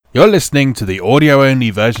You're listening to the audio-only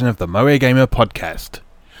version of the Moe Gamer podcast.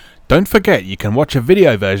 Don't forget you can watch a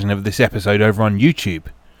video version of this episode over on YouTube.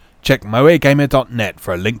 Check moegamer.net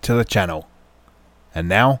for a link to the channel. And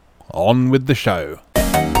now, on with the show.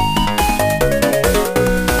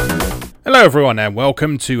 Hello everyone and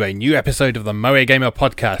welcome to a new episode of the Moe Gamer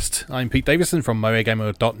podcast. I'm Pete Davison from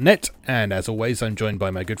moegamer.net, and as always I'm joined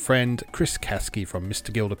by my good friend Chris Kasky from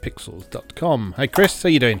MrGilderPixels.com. Hey Chris, how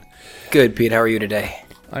you doing? Good, Pete. How are you today?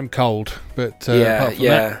 I'm cold, but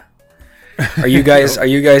yeah. Are you guys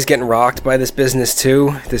getting rocked by this business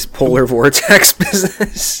too? This polar vortex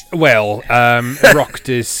business? Well, rocked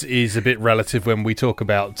is a bit relative when we talk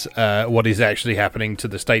about what is actually happening to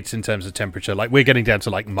the States in terms of temperature. Like, we're getting down to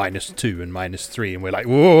like -2 and -3, and we're like,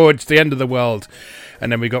 whoa, it's the end of the world.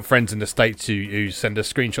 And then we got friends in the States who send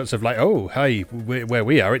us screenshots of like, oh, hey, where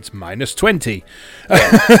we are, it's -20.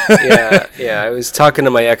 Yeah. I was talking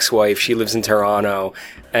to my ex-wife. She lives in Toronto,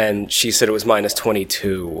 and she said it was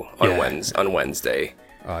 -22 on Wednesday.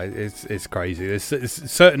 It's crazy. There's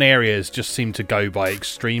certain areas just seem to go by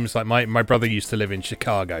extremes. Like my brother used to live in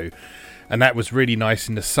Chicago, and that was really nice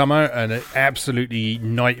in the summer and an absolutely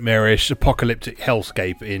nightmarish apocalyptic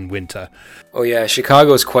hellscape in winter. Oh yeah,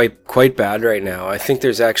 Chicago's quite bad right now. I think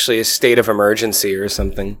there's actually a state of emergency or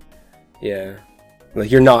something. Yeah. Like,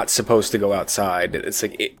 you're not supposed to go outside. It's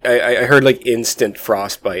like, I heard like instant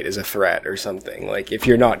frostbite is a threat or something. Like, if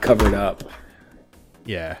you're not covered up.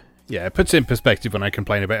 Yeah, it puts it in perspective when I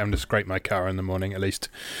complain about having to scrape my car in the morning, at least.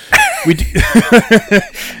 We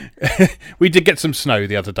did get some snow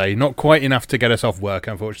the other day. Not quite enough to get us off work,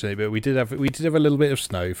 unfortunately, but we did have a little bit of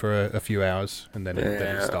snow for a few hours, and then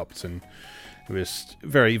it stopped, and it was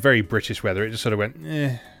very, very British weather. It just sort of went,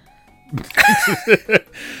 eh.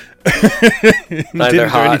 Neither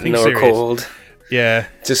hot nor cold. Yeah.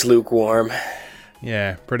 Just lukewarm.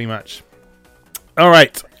 Yeah, pretty much.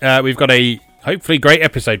 Alright, we've got a hopefully great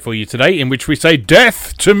episode for you today in which we say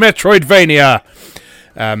death to Metroidvania.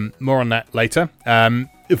 More on that later.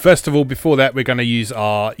 First of all, before that, we're going to use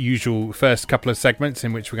our usual first couple of segments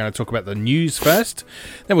in which we're going to talk about the news first.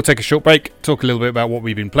 Then we'll take a short break, talk a little bit about what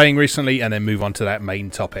we've been playing recently, and then move on to that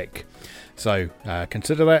main topic. So,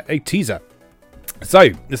 consider that a teaser.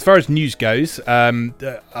 So, as far as news goes,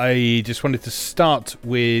 I just wanted to start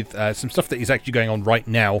with some stuff that is actually going on right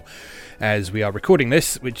now as we are recording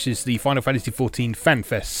this, which is the Final Fantasy XIV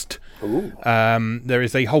FanFest. There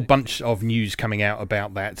is a whole bunch of news coming out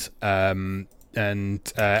about that. And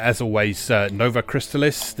as always, Nova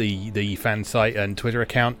Crystallis, the fan site and Twitter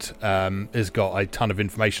account, has got a ton of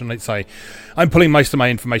information on it. So I'm pulling most of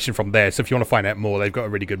my information from there. So if you want to find out more, they've got a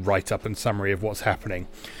really good write-up and summary of what's happening.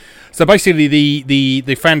 So basically,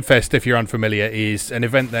 the FanFest, if you're unfamiliar, is an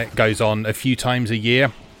event that goes on a few times a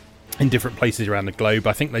year in different places around the globe.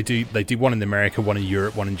 I think they do one in America, one in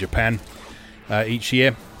Europe, one in Japan each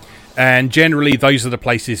year. And generally, those are the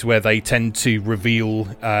places where they tend to reveal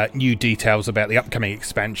new details about the upcoming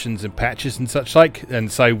expansions and patches and such like. And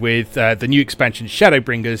so with the new expansion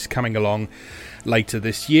Shadowbringers coming along later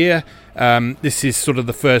this year, this is sort of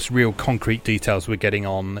the first real concrete details we're getting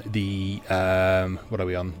on the what are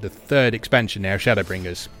we on? The third expansion now,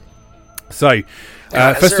 Shadowbringers. So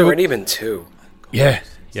first of all, already been two. Yeah.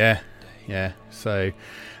 So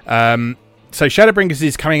Shadowbringers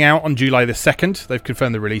is coming out on July the 2nd. They've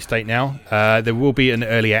confirmed the release date now. There will be an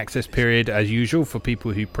early access period as usual for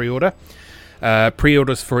people who pre-order.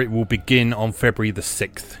 Pre-orders for it will begin on February the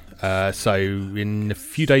 6th. So in a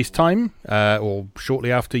few days' time, or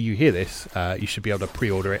shortly after you hear this, you should be able to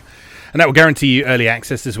pre-order it. And that will guarantee you early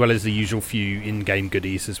access as well as the usual few in-game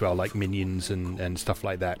goodies as well, like minions and stuff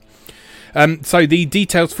like that. So the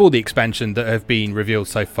details for the expansion that have been revealed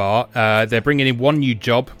so far, they're bringing in one new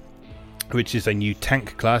job, which is a new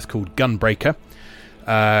tank class called Gunbreaker.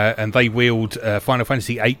 And they wield Final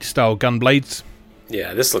Fantasy VIII style gunblades.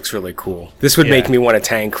 Yeah, this looks really cool. This would make me want a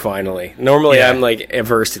tank, finally. Normally, I'm like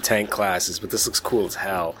averse to tank classes, but this looks cool as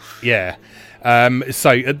hell. Yeah.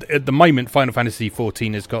 So at the moment, Final Fantasy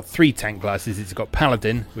XIV has got 3 tank classes. It's got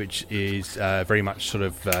Paladin, which is very much sort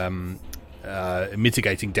of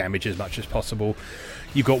mitigating damage as much as possible.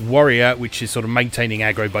 You've got Warrior, which is sort of maintaining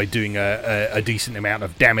aggro by doing a decent amount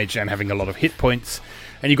of damage and having a lot of hit points.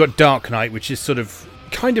 And you've got Dark Knight, which is sort of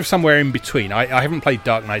kind of somewhere in between. I haven't played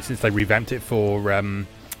Dark Knight since they revamped it for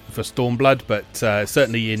Stormblood, but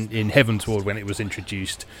certainly in Heavensward when it was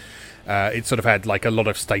introduced, it sort of had like a lot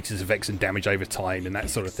of status effects and damage over time and that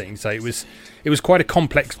sort of thing. So it was quite a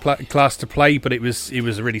complex class to play, but it was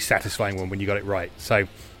a really satisfying one when you got it right. So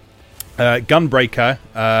Gunbreaker.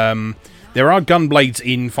 There are gunblades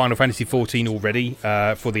in Final Fantasy XIV already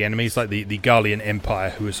for the enemies, like the Garlean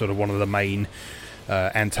Empire, who are sort of one of the main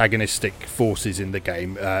antagonistic forces in the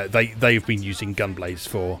game. They've been using gunblades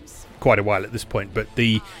for quite a while at this point, but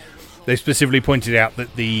they specifically pointed out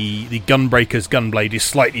that the Gunbreaker's gunblade is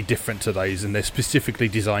slightly different to those, and they're specifically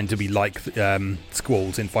designed to be like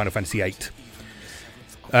Squalls in Final Fantasy VIII.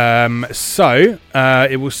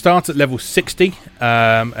 It will start at level 60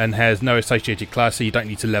 and has no associated class, so you don't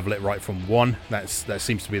need to level it right from 1. That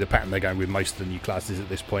seems to be the pattern they're going with most of the new classes at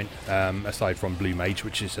this point, aside from Blue Mage,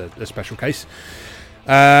 which is a special case.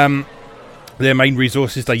 Their main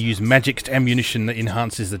resources, they use magic ammunition that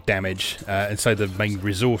enhances the damage, and so the main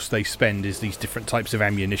resource they spend is these different types of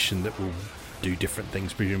ammunition that will do different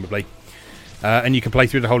things, presumably. And you can play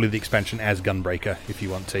through the whole of the expansion as Gunbreaker if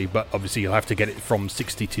you want to, but obviously you'll have to get it from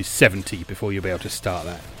 60 to 70 before you'll be able to start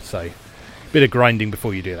that. So, a bit of grinding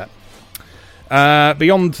before you do that.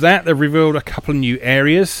 Beyond that, they've revealed a couple of new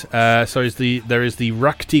areas. There is the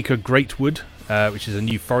Raktika Greatwood, which is a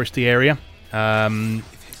new foresty area.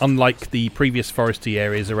 Unlike the previous foresty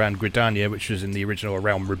areas around Gridania, which was in the original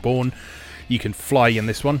Realm Reborn, you can fly in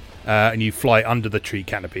this one, and you fly under the tree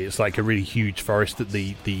canopy. It's like a really huge forest that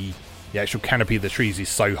the actual canopy of the trees is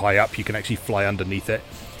so high up you can actually fly underneath it.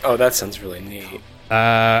 Oh, that sounds really neat.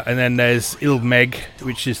 And then there's Ilmeg,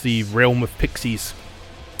 which is the Realm of Pixies,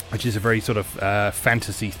 which is a very sort of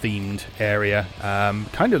fantasy-themed area.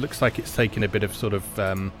 Kind of looks like it's taken a bit of sort of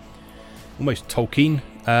almost Tolkien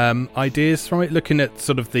ideas from it, looking at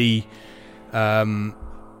sort of the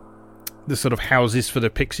sort of houses for the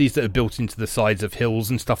pixies that are built into the sides of hills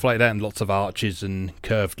and stuff like that, and lots of arches and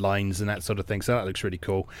curved lines and that sort of thing, so that looks really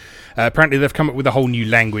cool. Apparently they've come up with a whole new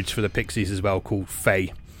language for the pixies as well, called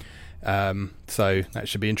Fae, so that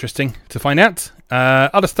should be interesting to find out.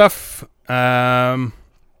 Other stuff, they're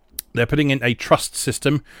putting in a trust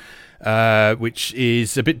system, which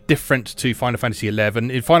is a bit different to Final Fantasy XI.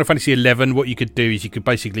 In Final Fantasy XI, what you could do is you could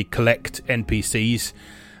basically collect NPCs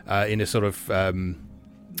in a sort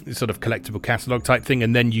of collectible catalogue type thing,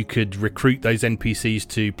 and then you could recruit those NPCs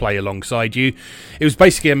to play alongside you. It was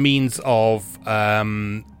basically a means of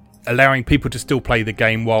allowing people to still play the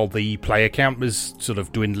game while the player count was sort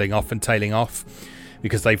of dwindling off and tailing off,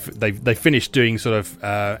 because they've finished doing sort of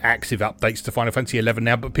active updates to Final Fantasy XI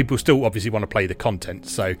now, but people still obviously want to play the content.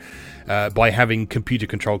 So by having computer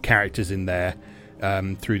controlled characters in there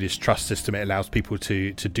through this trust system, it allows people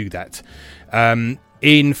to do that.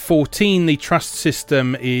 In 14, the trust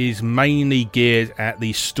system is mainly geared at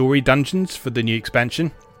the story dungeons for the new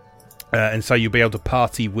expansion, and so you'll be able to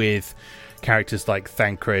party with characters like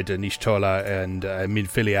Thancred and Ishtola and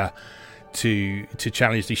Minfilia to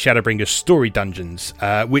challenge the Shadowbringers story dungeons,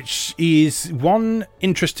 which is one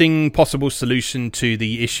interesting possible solution to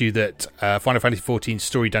the issue that Final Fantasy XIV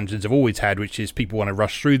story dungeons have always had, which is people want to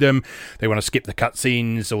rush through them, they want to skip the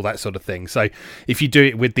cutscenes, all that sort of thing. So if you do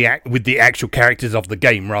it with the actual characters of the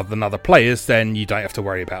game rather than other players, then you don't have to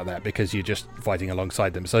worry about that because you're just fighting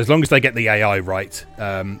alongside them. So as long as they get the AI right,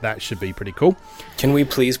 that should be pretty cool. Can we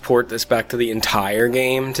please port this back to the entire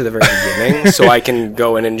game to the very beginning so I can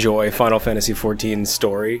go and enjoy Final Fantasy XIV's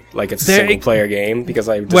story like it's a single-player game? Because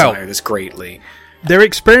I desire this greatly. They're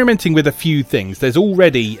experimenting with a few things. There's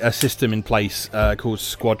already a system in place called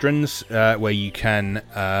Squadrons, where you can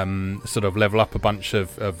sort of level up a bunch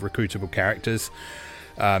of recruitable characters.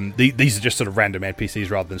 These are just sort of random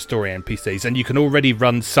NPCs rather than story NPCs, and you can already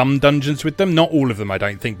run some dungeons with them. Not all of them, I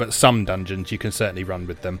don't think, but some dungeons you can certainly run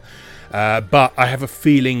with them. But I have a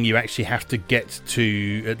feeling you actually have to get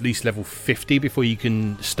to at least level 50 before you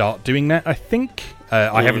can start doing that, I think.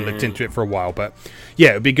 I haven't looked into it for a while, but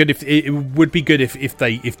yeah, it would be good if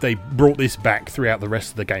they brought this back throughout the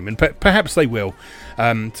rest of the game, and perhaps they will.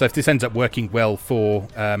 So if this ends up working well for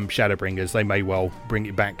Shadowbringers, they may well bring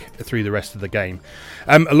it back through the rest of the game.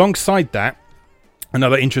 Alongside that,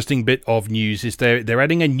 another interesting bit of news is they're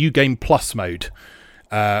adding a New Game Plus mode.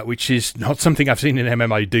 Which is not something I've seen an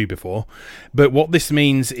MMO do before. But what this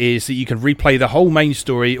means is that you can replay the whole main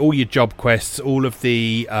story, all your job quests, all of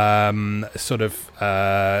the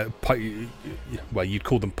you'd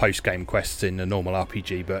call them post-game quests in a normal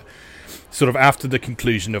RPG, but sort of after the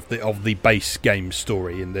conclusion of the base game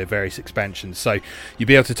story in the various expansions. So you'll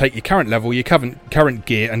be able to take your current level, your current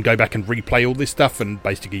gear, and go back and replay all this stuff and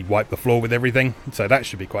basically wipe the floor with everything. So that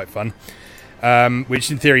should be quite fun.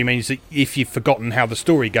 Which in theory means that if you've forgotten how the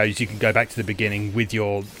story goes, you can go back to the beginning with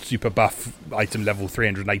your super buff item level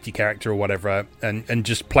 380 character or whatever, and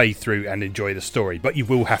just play through and enjoy the story. But you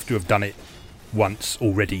will have to have done it once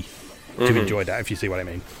already to enjoy that, if you see what I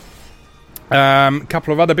mean. A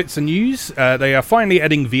couple of other bits of news. They are finally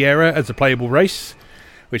adding Viera as a playable race,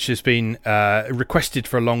 which has been requested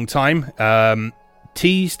for a long time.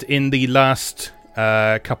 Teased in the last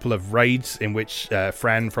a couple of raids in which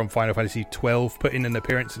Fran from Final Fantasy 12 put in an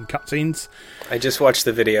appearance in cutscenes. I just watched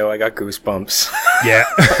the video. I got goosebumps. Yeah.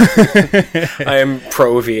 I am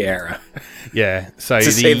pro Vieira. Yeah. So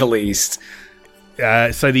to say the least.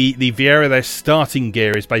 So the Vieira, their starting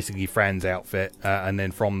gear is basically Fran's outfit, and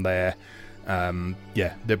then from there,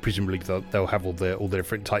 presumably they'll have all the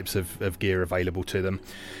different types of gear available to them.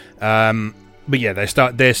 But yeah,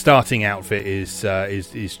 their starting outfit is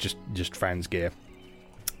just Fran's gear.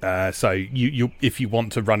 So you if you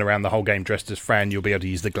want to run around the whole game dressed as Fran, you'll be able to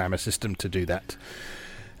use the glamour system to do that.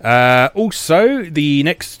 Also, the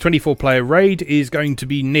next 24-player raid is going to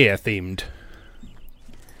be Nier themed.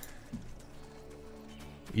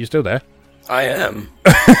 You still there? I am.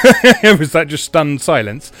 Was that just stunned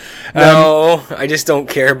silence? No, I just don't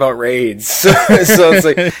care about raids. So it's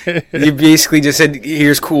like you basically just said,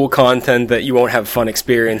 "Here's cool content that you won't have fun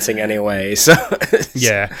experiencing anyway." So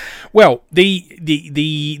yeah, well, the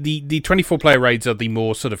 24-player raids are the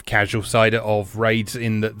more sort of casual side of raids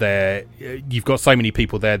in that you've got so many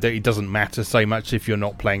people there that it doesn't matter so much if you're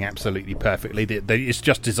not playing absolutely perfectly. It's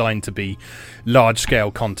just designed to be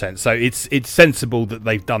large-scale content, so it's sensible that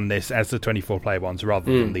they've done this as the 24-player ones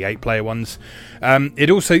rather than the 8-player ones.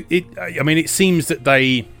 It seems that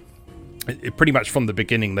they pretty much from the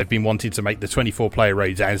beginning they've been wanting to make the 24-player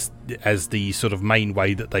raids as the sort of main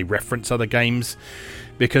way that they reference other games,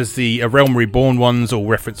 because the A Realm Reborn ones all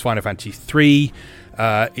reference Final Fantasy 3.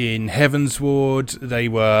 In Heavensward, they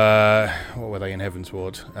were... What were they in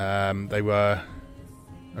Heavensward? They were...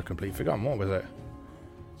 I've completely forgotten. What was it?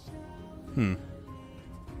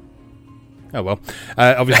 Oh well,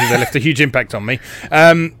 obviously they left a huge impact on me,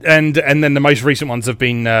 and then the most recent ones have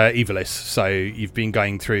been Evilis. So you've been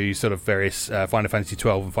going through sort of various Final Fantasy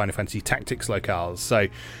 12 and Final Fantasy Tactics locales. So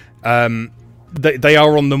they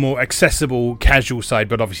are on the more accessible, casual side,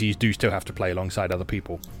 but obviously you do still have to play alongside other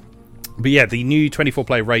people. But yeah, the new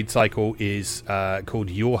 24-player raid cycle is called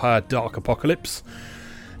Yorha Dark Apocalypse.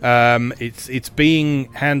 It's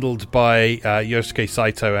being handled by Yosuke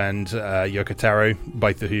Saito and Yoko Taro,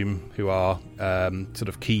 both of who are sort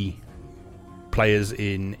of key players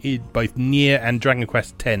in both Nier and Dragon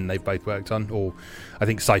Quest X. They've both worked on, or I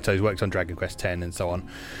think Saito's worked on Dragon Quest X and so on.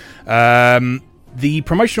 The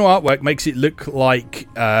promotional artwork makes it look like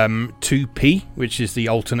 2P, which is the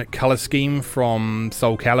alternate colour scheme from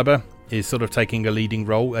Soul Calibur, is sort of taking a leading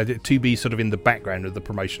role. 2B sort of in the background of the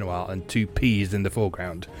promotional art, and 2P is in the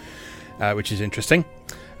foreground, which is interesting.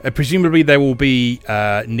 Presumably there will be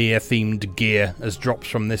Nier-themed gear as drops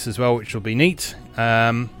from this as well, which will be neat.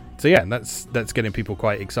 So yeah, that's getting people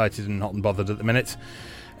quite excited and hot and bothered at the minute.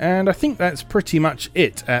 And I think that's pretty much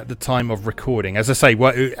it at the time of recording. As I say,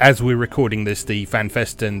 as we're recording this, the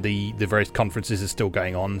FanFest and the various conferences are still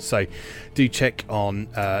going on. So do check on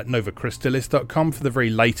novacrystallis.com for the very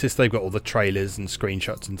latest. They've got all the trailers and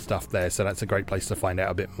screenshots and stuff there. So that's a great place to find out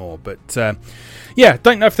a bit more. But yeah,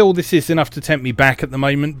 don't know if all this is enough to tempt me back at the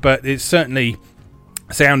moment. But it's certainly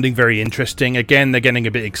sounding very interesting. Again, they're getting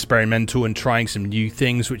a bit experimental and trying some new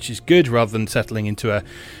things, which is good, rather than settling into a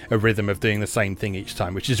rhythm of doing the same thing each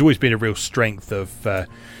time, which has always been a real strength of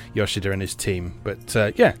Yoshida and his team. But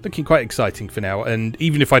yeah, looking quite exciting for now. And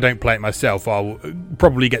even if I don't play it myself, I'll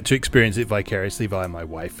probably get to experience it vicariously via my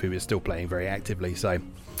wife, who is still playing very actively. So,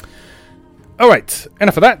 all right,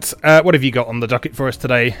 enough of that. What have you got on the docket for us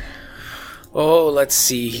today? Oh, let's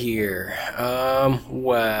see here.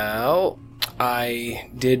 Well, I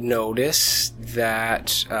did notice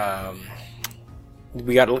that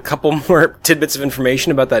we got a couple more tidbits of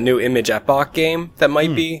information about that new Image Epoch game that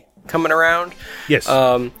might be coming around. Yes.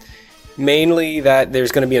 Mainly that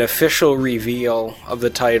there's going to be an official reveal of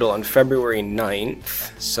the title on February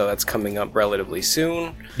 9th, so that's coming up relatively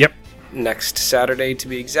soon. Yep. Next Saturday, to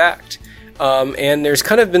be exact. And there's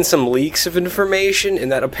kind of been some leaks of information in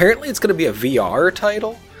that apparently it's going to be a VR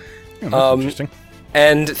title. Oh, that's interesting.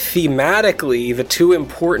 And thematically, the two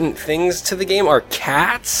important things to the game are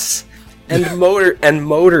cats and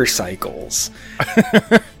motorcycles.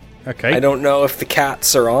 Okay. I don't know if the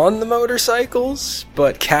cats are on the motorcycles,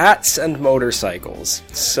 but cats and motorcycles.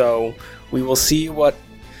 So we will see what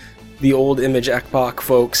the old Image Epoch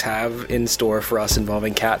folks have in store for us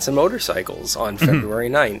involving cats and motorcycles on February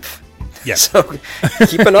 9th. Yeah. So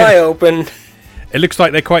keep an eye open. It looks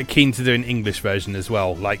like they're quite keen to do an English version as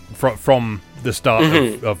well. Like from the start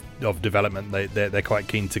of development, they're quite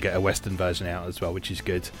keen to get a Western version out as well, which is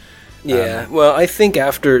good. Yeah, well, I think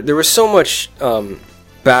after there was so much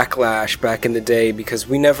backlash back in the day because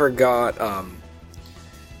we never got.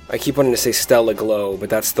 I keep wanting to say Stella Glow, but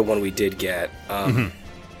that's the one we did get.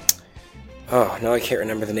 Oh, no, I can't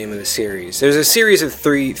remember the name of the series. There's a series of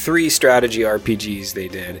three strategy RPGs they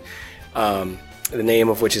did, the name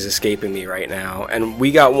of which is escaping me right now. And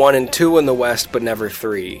we got 1 and 2 in the West, but never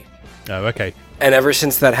 3. Oh, okay. And ever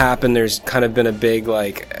since that happened, there's kind of been a big,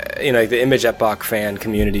 like, the Image Epoch fan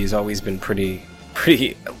community has always been pretty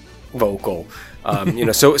vocal.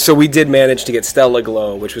 So we did manage to get Stella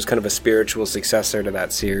Glow, which was kind of a spiritual successor to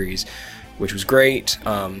that series, which was great.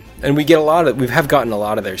 And we have gotten a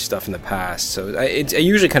lot of their stuff in the past, so I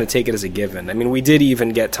usually kind of take it as a given. I mean, we did even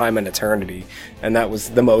get Time and Eternity, and that was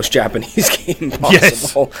the most Japanese game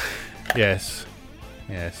possible. Yes,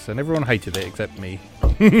 and everyone hated it except me.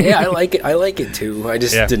 Yeah, I like it too. I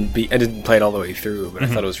just didn't play it all the way through, but I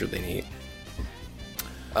thought it was really neat.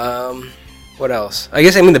 What else? I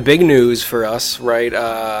guess the big news for us,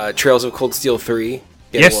 right? Trails of Cold Steel 3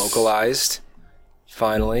 getting localized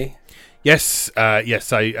finally. Yes.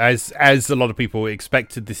 So as a lot of people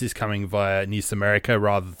expected, this is coming via North America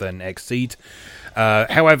rather than Xseed.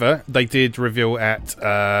 However, they did reveal at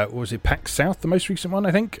what was it, PAX South, the most recent one,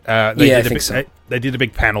 I think. I think so. They did a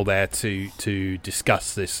big panel there to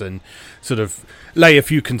discuss this and sort of lay a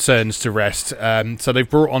few concerns to rest. So they've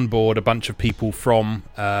brought on board a bunch of people from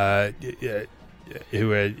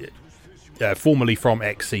who are formerly from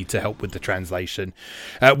Xseed to help with the translation.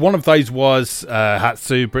 One of those was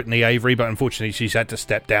Hatsu, Brittany Avery, but unfortunately she's had to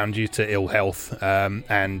step down due to ill health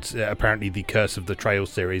and apparently the Curse of the Trail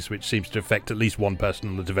series, which seems to affect at least one person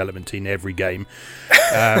on the development team every game.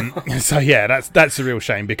 So yeah, that's a real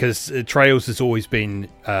shame, because Trails has always been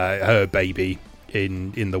her baby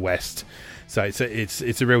in the West. So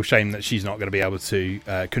it's a real shame that she's not going to be able to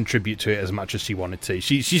contribute to it as much as she wanted to.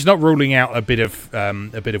 She's not ruling out a bit of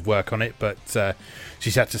work on it, but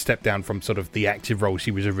she's had to step down from sort of the active role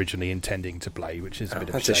she was originally intending to play, which is a bit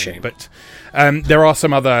of a shame. But there are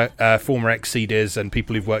some other former Xseeders and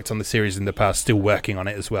people who've worked on the series in the past still working on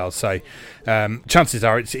it as well. So chances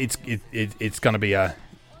are it's going to be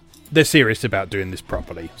they're serious about doing this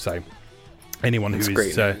properly. So anyone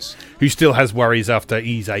who still has worries after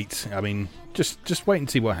Ys 8, just wait and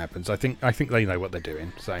see what happens. I think they know what they're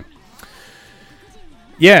doing. So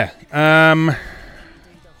yeah.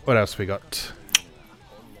 What else we got?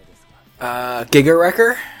 Giga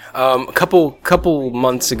Wrecker. A couple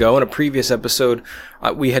months ago in a previous episode,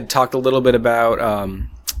 we had talked a little bit about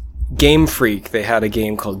Game Freak. They had a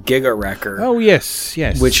game called Giga Wrecker. Oh yes.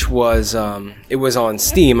 Which was it was on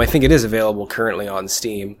Steam. I think it is available currently on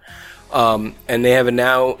Steam. And they have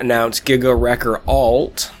now announced Giga Wrecker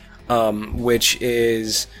Alt, which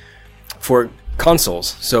is for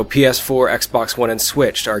consoles. So PS4, Xbox One, and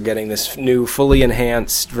Switch are getting this new fully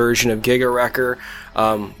enhanced version of Giga Wrecker,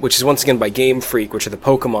 which is once again by Game Freak, which are the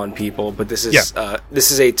Pokemon people. But this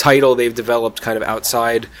is a title they've developed kind of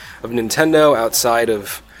outside of Nintendo, outside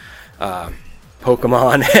of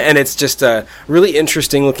Pokemon, and it's just a really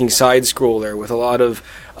interesting looking side scroller with a lot of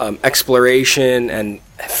exploration and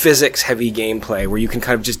physics heavy gameplay, where you can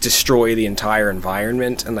kind of just destroy the entire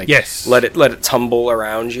environment and let it tumble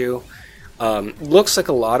around you. Looks like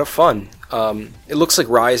a lot of fun. It looks like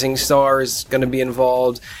Rising Star is going to be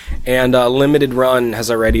involved, and Limited Run has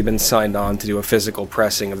already been signed on to do a physical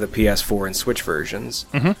pressing of the PS4 and Switch versions.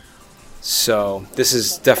 Mm-hmm. So this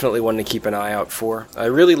is definitely one to keep an eye out for. I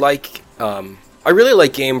really like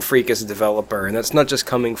Game Freak as a developer, and that's not just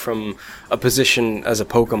coming from a position as a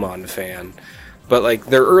Pokemon fan, but like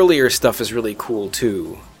their earlier stuff is really cool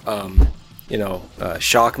too.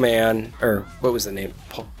 Shockman, or what was the name?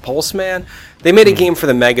 Pulseman? They made a game for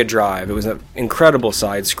the Mega Drive. It was an incredible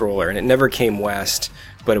side scroller, and it never came west,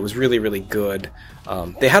 but it was really, really good.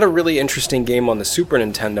 They had a really interesting game on the Super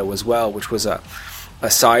Nintendo as well, which was a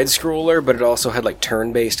side scroller, but it also had like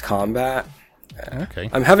turn-based combat. Okay.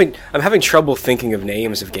 I'm having trouble thinking of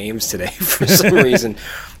names of games today for some reason.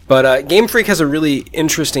 But Game Freak has a really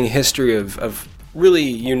interesting history of really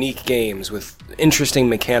unique games with interesting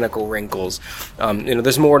mechanical wrinkles.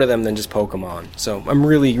 There's more to them than just Pokemon. So I'm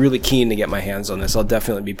really, really keen to get my hands on this. I'll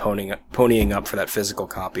definitely be ponying up for that physical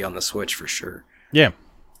copy on the Switch for sure. Yeah.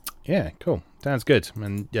 Yeah, cool. Sounds good.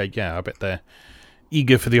 And yeah, I bet they're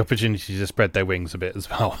eager for the opportunity to spread their wings a bit as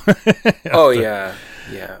well.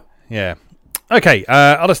 Yeah. Okay,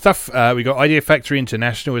 other stuff. We got Idea Factory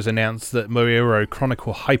International has announced that Moe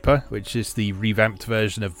Chronicle Hyper, which is the revamped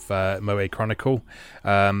version of Moe Chronicle,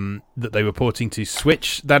 that they were porting to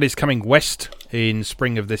Switch, that is coming west in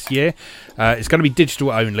spring of this year. It's going to be digital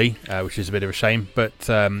only, which is a bit of a shame, but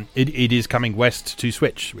it is coming west to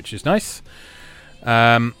Switch, which is nice.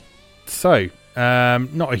 Not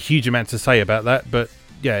a huge amount to say about that, but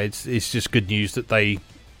yeah, it's just good news that they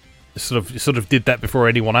sort of did that before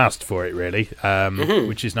anyone asked for it, really,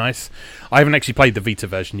 which is nice. I haven't actually played the Vita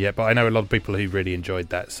version yet, but I know a lot of people who really enjoyed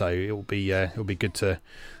that, so it'll be good to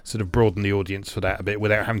sort of broaden the audience for that a bit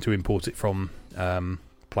without having to import it from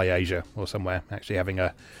PlayAsia or somewhere. Actually having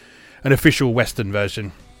an official Western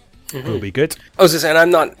version will be good. I was just saying,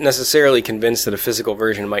 I'm not necessarily convinced that a physical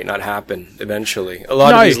version might not happen eventually. A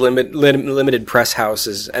lot of these limited press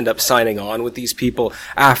houses end up signing on with these people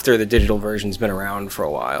after the digital version's been around for a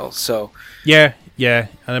while. So yeah, and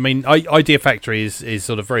I mean, Idea Factory is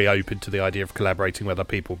sort of very open to the idea of collaborating with other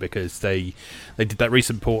people, because they did that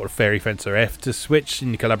recent port of Fairy Fencer F to Switch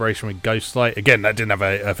in collaboration with Ghostlight. Again, that didn't have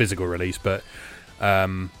a physical release, but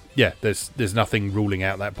yeah, there's nothing ruling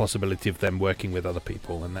out that possibility of them working with other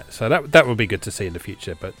people, and so that would be good to see in the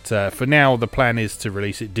future. But for now, the plan is to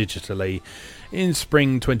release it digitally in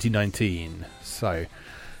spring 2019. So,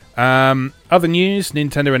 other news: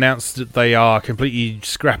 Nintendo announced that they are completely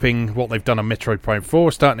scrapping what they've done on Metroid Prime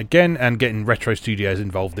 4, starting again and getting Retro Studios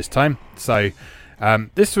involved this time. So,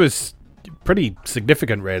 this was pretty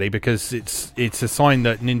significant, really, because it's a sign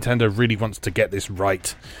that Nintendo really wants to get this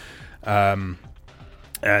right.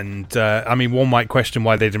 And I mean, one might question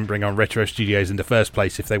why they didn't bring on Retro Studios in the first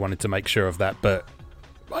place if they wanted to make sure of that, but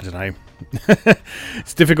I don't know.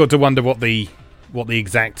 It's difficult to wonder what the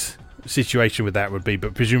exact situation with that would be,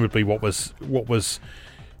 but presumably what was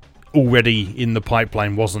already in the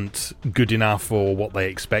pipeline wasn't good enough, or what they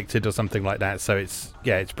expected, or something like that. So it's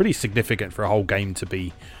pretty significant for a whole game to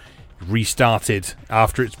be restarted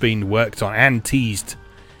after it's been worked on and teased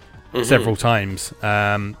several times.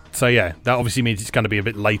 So yeah, that obviously means it's going to be a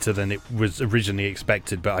bit later than it was originally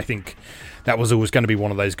expected, but I think that was always going to be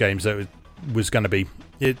one of those games that was going to be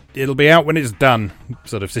it'll be out when it's done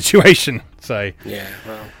sort of situation. So yeah,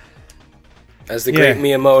 well, as the great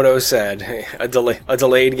Miyamoto said, a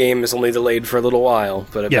delayed game is only delayed for a little while,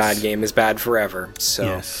 but a bad game is bad forever. So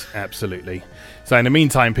yes, absolutely. So in the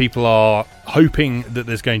meantime, people are hoping that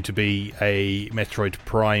there's going to be a Metroid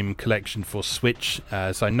Prime collection for Switch.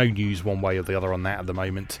 So no news one way or the other on that at the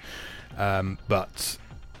moment. But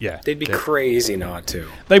yeah, they'd be crazy not to.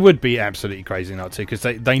 They would be absolutely crazy not to, because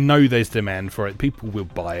they know there's demand for it. People will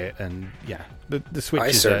buy it, and yeah, the Switch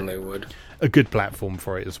is certainly would. A good platform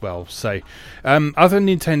for it as well. So other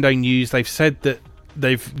Nintendo news, they've said that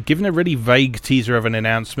they've given a really vague teaser of an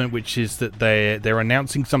announcement, which is that they're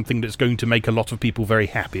announcing something that's going to make a lot of people very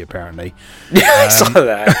happy, apparently. Yeah, I saw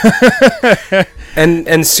that.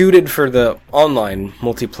 and suited for the online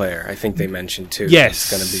multiplayer, I think they mentioned too.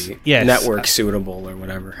 Yes. It's going to be network suitable, or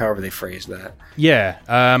whatever, however they phrased that. Yeah.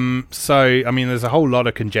 So, I mean, there's a whole lot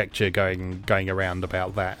of conjecture going around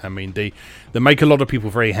about that. I mean, they make a lot of people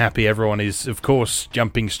very happy. Everyone is, of course,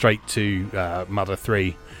 jumping straight to Mother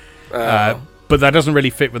 3. But that doesn't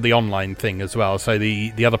really fit with the online thing as well. So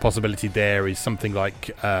the other possibility there is something like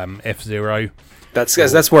F-Zero.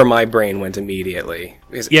 That's where my brain went immediately.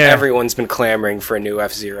 Because everyone's been clamoring for a new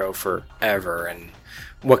F-Zero forever, and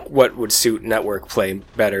what would suit network play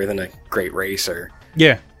better than a great racer?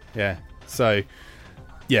 Yeah. So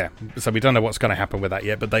we don't know what's going to happen with that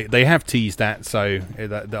yet, but they have teased that. So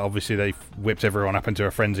that obviously they've whipped everyone up into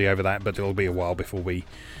a frenzy over that. But it'll be a while before we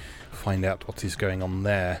find out what is going on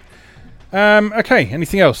there. Okay,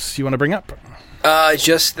 anything else you want to bring up?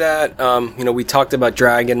 Just that, we talked about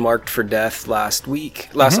Dragon Marked for Death last week,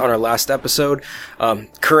 on our last episode.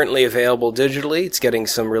 Currently available digitally. It's getting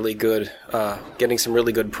some really good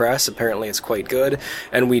press. Apparently it's quite good.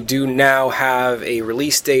 And we do now have a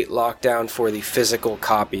release date locked down for the physical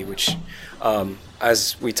copy, which,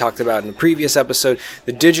 as we talked about in the previous episode,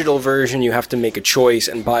 the digital version, you have to make a choice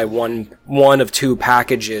and buy one of two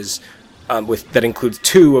packages that includes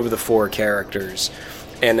 2 of the 4 characters,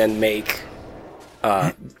 and then make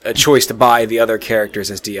a choice to buy the other characters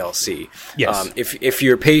as DLC. Yes. If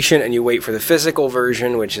you're patient and you wait for the physical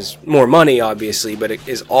version, which is more money, obviously, but it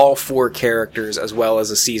is all 4 characters as well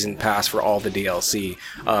as a season pass for all the DLC,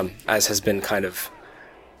 as has been kind of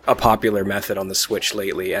a popular method on the Switch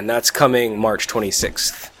lately, and that's coming March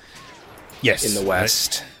 26th. Yes. In the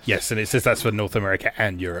West. Yes, and it says that's for North America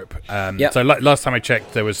and Europe. Yep. So last time I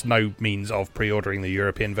checked, there was no means of pre-ordering the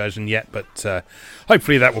European version yet, but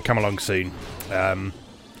hopefully that will come along soon.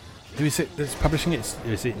 Who is it that's publishing it?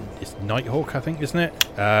 It's Nighthawk, I think, isn't it?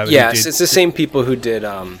 Yes, it's the same people who did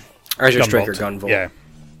Azure Striker Gunvolt.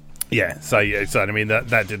 Yeah. So I mean that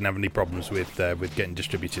didn't have any problems with getting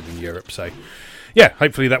distributed in Europe. So yeah,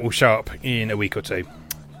 hopefully that will show up in a week or two.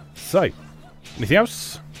 So, anything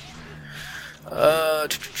else? I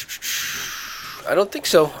don't think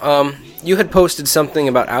so. You had posted something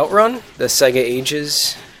about Outrun, the Sega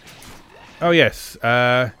Ages. Oh yes.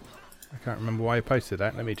 I can't remember why I posted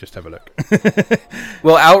that. Let me just have a look.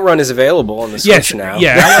 Well, Outrun is available on the Switch now.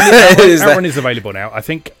 Yeah, Outrun is available now. I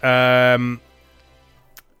think,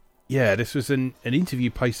 this was an interview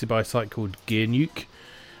posted by a site called Gear Nuke.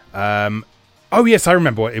 Oh yes, I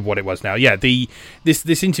remember what it was now. Yeah,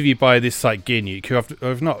 this interview by this site Gear Nuke, who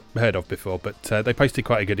I've not heard of before, but they posted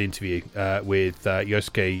quite a good interview with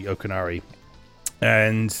Yosuke Okunari,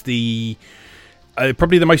 and the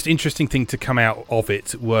probably the most interesting thing to come out of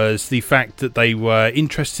it was the fact that they were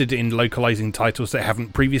interested in localizing titles that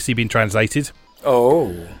haven't previously been translated.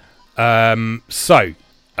 Oh, so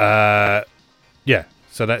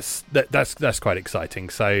that's quite exciting.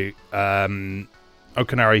 So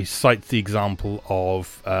Okunari cites the example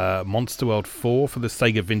of Monster World 4 for the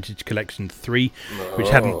Sega Vintage Collection 3, which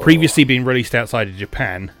hadn't previously been released outside of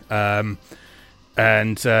Japan.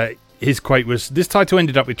 And his quote was, "This title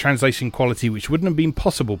ended up with translation quality which wouldn't have been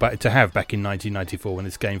possible to have back in 1994 when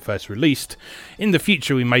this game first released. In the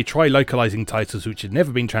future, we may try localizing titles which had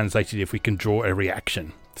never been translated if we can draw a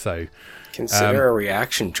reaction." So, consider a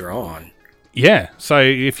reaction drawn. Yeah, so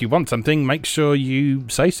if you want something, make sure you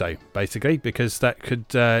say so, basically, because that could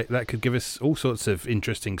give us all sorts of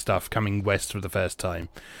interesting stuff coming west for the first time.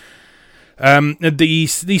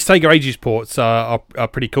 These Sega Ages ports are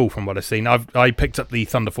pretty cool from what I've seen. I picked up the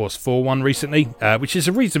Thunder Force 4 one recently, which is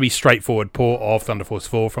a reasonably straightforward port of Thunder Force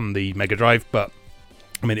 4 from the Mega Drive, but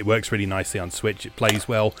I mean it works really nicely on Switch. It plays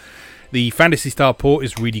well. The Phantasy Star port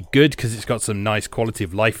is really good because it's got some nice quality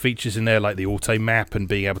of life features in there, like the auto map and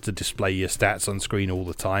being able to display your stats on screen all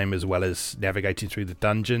the time, as well as navigating through the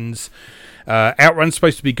dungeons. Outrun's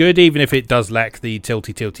supposed to be good, even if it does lack the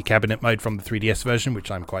tilty cabinet mode from the 3DS version,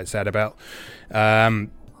 which I'm quite sad about. I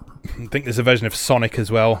think there's a version of Sonic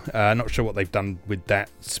as well. Not sure what they've done with that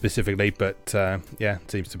specifically, but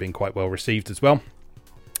it seems to have been quite well received as well.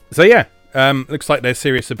 So looks like they're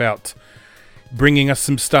serious about bringing us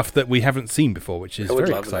some stuff that we haven't seen before, which is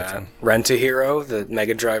very exciting. That. Rent-A-Hero, the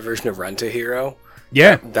Mega Drive version of Rent-A-Hero.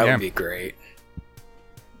 Yeah. That would be great.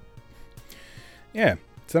 Yeah,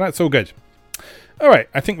 so that's all good. All right,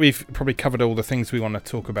 I think we've probably covered all the things we want to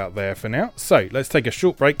talk about there for now. So let's take a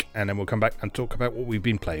short break, and then we'll come back and talk about what we've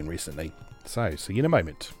been playing recently. So, see you in a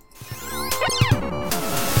moment.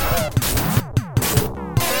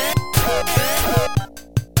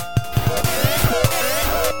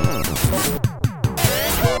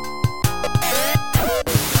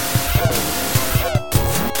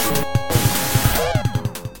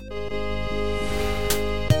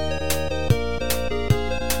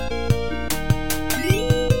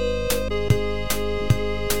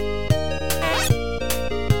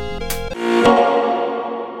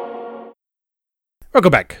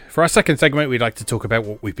 Welcome back. For our second segment, we'd like to talk about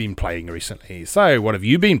what we've been playing recently. So, what have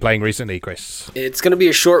you been playing recently, Chris? It's going to be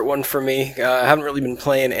a short one for me. I haven't really been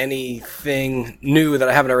playing anything new that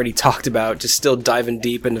I haven't already talked about. Just still diving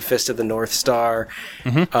deep into Fist of the North Star,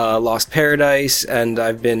 Lost Paradise, and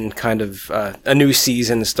I've been kind of... a new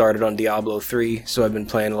season started on Diablo 3, so I've been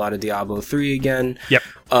playing a lot of Diablo 3 again. Yep.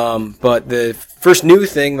 But the first new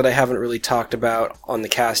thing that I haven't really talked about on the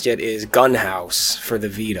cast yet is Gunhouse for the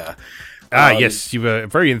Vita. Yes, you were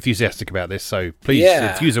very enthusiastic about this, so please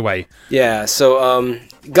infuse away. Yeah, so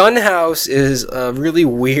Gunhouse is a really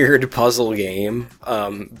weird puzzle game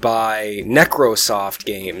by Necrosoft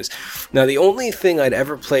Games. Now, the only thing I'd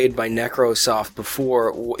ever played by Necrosoft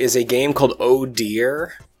before is a game called Oh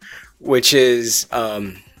Dear, which is...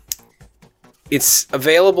 it's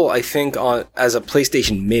available, I think, as a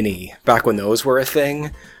PlayStation Mini, back when those were a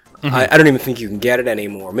thing. I don't even think you can get it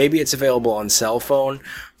anymore. Maybe it's available on cell phone.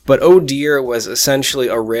 But Oh Dear was essentially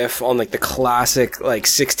a riff on like the classic like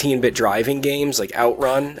 16-bit driving games like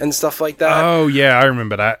Outrun and stuff like that. Oh yeah, I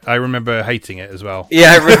remember that. I remember hating it as well.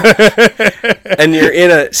 Yeah, and you're in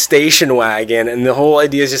a station wagon, and the whole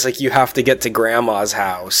idea is just like you have to get to Grandma's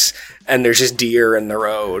house, and there's just deer in the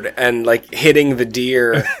road, and like hitting the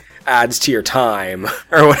deer adds to your time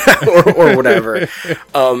or whatever.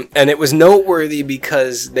 And it was noteworthy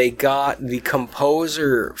because they got the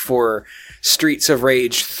composer for Streets of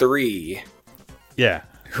Rage 3. Yeah.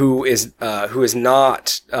 Who is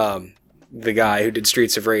not the guy who did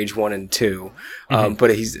Streets of Rage 1 and 2.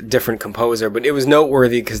 But he's a different composer. But it was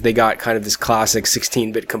noteworthy because they got kind of this classic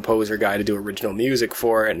 16-bit composer guy to do original music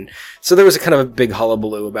for it. And so there was a kind of a big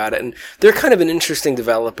hullabaloo about it. And they're kind of an interesting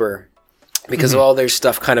developer because all their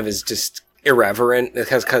stuff kind of is just irreverent. It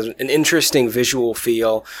has kind of an interesting visual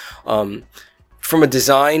feel. From a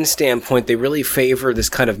design standpoint, they really favor this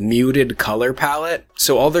kind of muted color palette.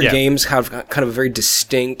 So all their games have kind of a very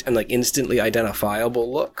distinct and like instantly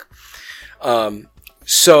identifiable look.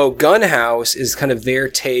 So Gunhouse is kind of their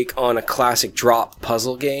take on a classic drop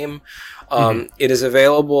puzzle game. It is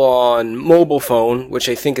available on mobile phone, which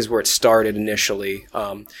I think is where it started initially.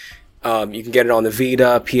 You can get it on the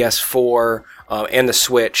Vita, PS4, and the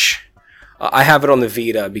Switch. I have it on the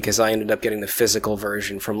Vita because I ended up getting the physical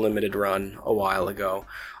version from Limited Run a while ago.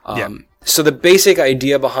 So the basic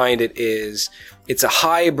idea behind it is it's a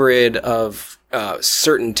hybrid of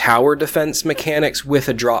certain tower defense mechanics with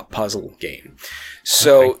a drop puzzle game.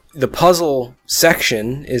 So the puzzle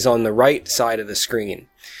section is on the right side of the screen.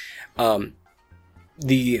 There's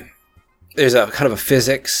a kind of a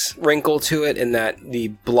physics wrinkle to it in that the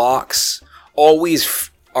blocks always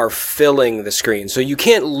are filling the screen. So you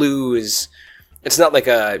can't lose. It's not like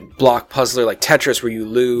a block puzzler like Tetris where you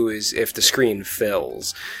lose if the screen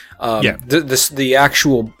fills. The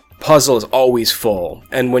actual puzzle is always full,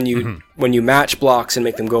 and when you match blocks and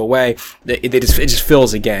make them go away, it just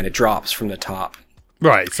fills again. It drops from the top.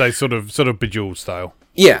 Right. So sort of Bejeweled style.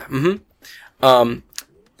 Yeah.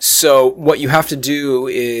 So what you have to do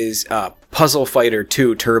is Puzzle Fighter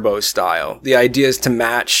 2 Turbo style. The idea is to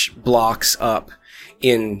match blocks up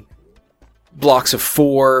in blocks of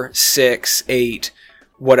 4, 6, 8,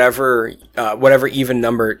 whatever even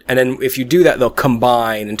number, and then if you do that, they'll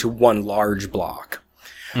combine into one large block.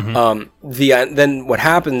 Then what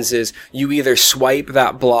happens is you either swipe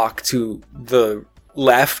that block to the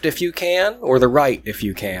left if you can, or the right if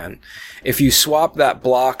you can. If you swap that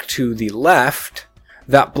block to the left,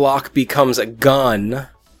 that block becomes a gun,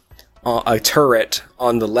 a turret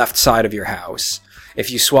on the left side of your house. If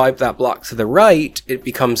you swipe that block to the right, it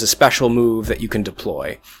becomes a special move that you can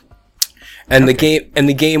deploy. And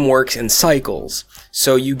the game works in cycles.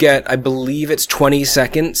 So you get, I believe it's 20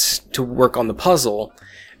 seconds to work on the puzzle,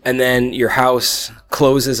 and then your house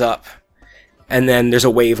closes up, and then there's a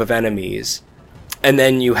wave of enemies. And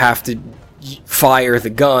then you have to fire the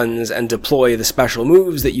guns and deploy the special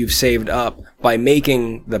moves that you've saved up by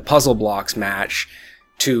making the puzzle blocks match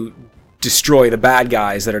to destroy the bad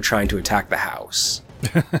guys that are trying to attack the house.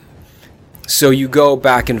 So you go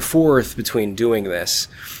back and forth between doing this.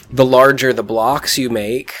 The larger the blocks you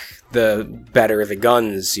make, the better the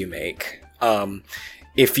guns you make.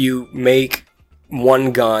 If you make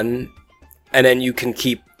one gun, and then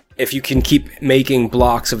if you can keep making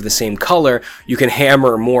blocks of the same color, you can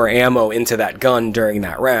hammer more ammo into that gun during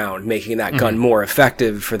that round, making that gun more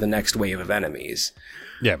effective for the next wave of enemies.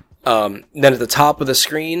 Yeah. Then at the top of the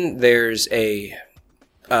screen, there's a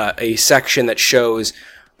section that shows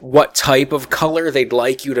what type of color they'd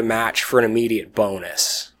like you to match for an immediate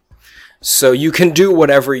bonus. So you can do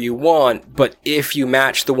whatever you want, but if you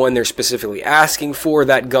match the one they're specifically asking for,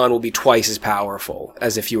 that gun will be twice as powerful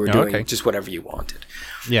as if you were doing just whatever you wanted.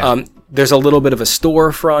 Yeah. There's a little bit of a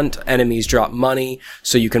storefront. Enemies drop money,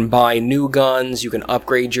 so you can buy new guns, you can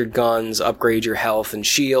upgrade your guns, upgrade your health and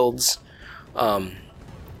shields. And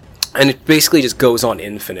it basically just goes on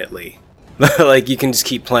infinitely. Like, you can just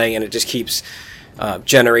keep playing, and it just keeps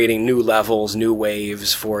generating new levels, new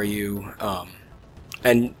waves for you.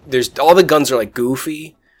 And all the guns are like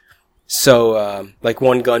goofy. So, like,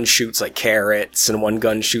 one gun shoots like carrots, and one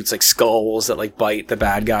gun shoots like skulls that like bite the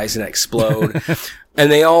bad guys and explode. And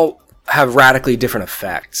they all have radically different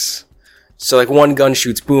effects. So, like, one gun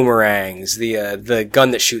shoots boomerangs. The gun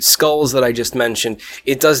that shoots skulls that I just mentioned,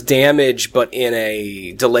 it does damage, but in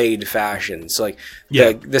a delayed fashion. So, like,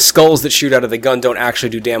 the skulls that shoot out of the gun don't actually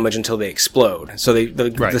do damage until they explode. So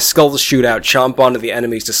the skulls shoot out, chomp onto the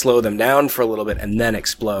enemies to slow them down for a little bit, and then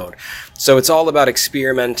explode. So it's all about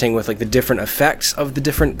experimenting with, like, the different effects of the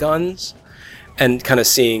different guns, and kind of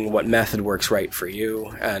seeing what method works right for you.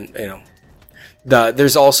 And, you know,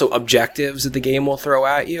 there's also objectives that the game will throw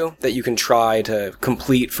at you that you can try to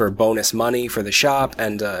complete for bonus money for the shop,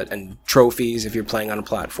 and trophies if you're playing on a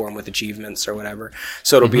platform with achievements or whatever.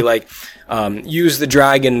 So it'll be like, use the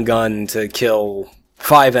dragon gun to kill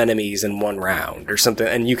 5 enemies in 1 round or something.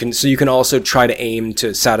 And you can also try to aim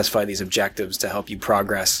to satisfy these objectives to help you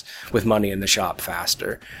progress with money in the shop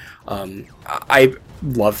faster. I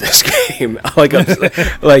love this game, like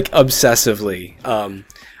obsessively.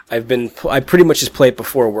 I pretty much just play it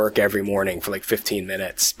before work every morning for like 15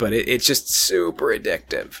 minutes, but it's just super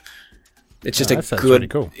addictive. It's just really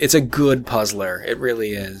cool. It's a good puzzler. It really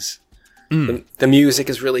is. The music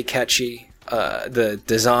is really catchy. The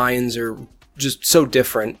designs are just so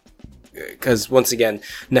different because, once again,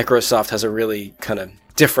 Necrosoft has a really kind of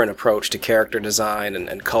different approach to character design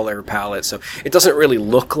and color palette. So it doesn't really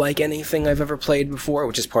look like anything I've ever played before,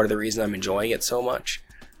 which is part of the reason I'm enjoying it so much.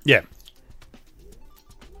 Yeah.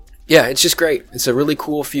 Yeah, it's just great. It's a really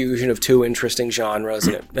cool fusion of 2 interesting genres,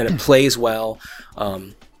 and it plays well.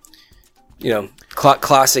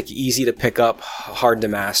 classic, easy to pick up, hard to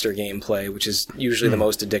master gameplay, which is usually the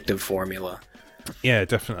most addictive formula. Yeah,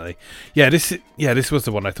 definitely. This was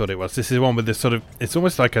the one I thought it was. This is the one with this sort of, it's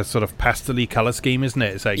almost like a sort of pastel-y colour scheme, isn't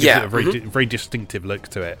it? So it gives it a very distinctive look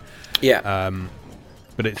to it. Yeah.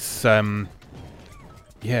 But it's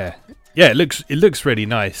it looks really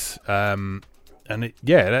nice. And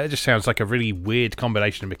that just sounds like a really weird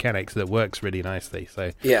combination of mechanics that works really nicely.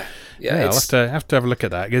 So I'll have to have a look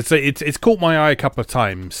at that. It's caught my eye a couple of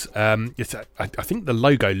times. I think the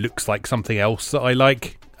logo looks like something else that I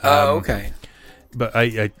like. Okay. But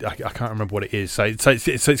I can't remember what it is. So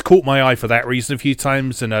it's caught my eye for that reason a few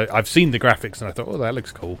times, and I've seen the graphics and I thought, oh, that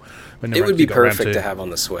looks cool. It would be perfect to have on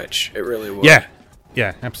the Switch. It really would.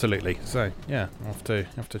 Yeah, absolutely. So I'll have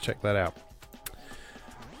to check that out.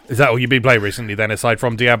 Is that all you've been playing recently then, aside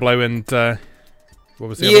from Diablo and what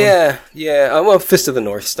was the other one? Well, Fist of the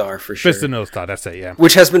North Star for sure. Fist of the North Star, that's it, yeah.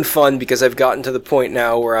 Which has been fun because I've gotten to the point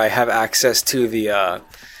now where I have access to the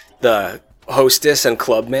hostess and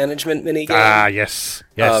club management minigame. Ah, yes.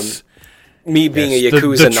 Me being a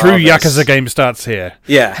Yakuza the true novice. Yakuza game starts here.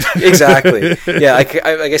 Yeah, exactly. Like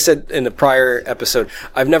I said in the prior episode,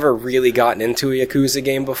 I've never really gotten into a Yakuza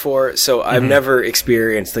game before, so I've never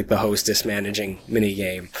experienced like the hostess managing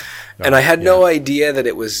minigame. And I had no idea that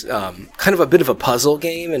it was kind of a bit of a puzzle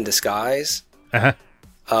game in disguise.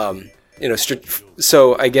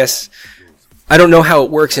 So I guess I don't know how it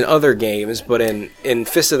works in other games, but in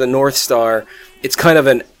Fist of the North Star, it's kind of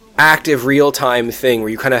an active real-time thing where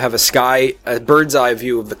you kind of have a bird's eye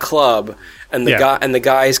view of the club, and the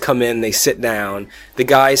guys come in, they sit down. The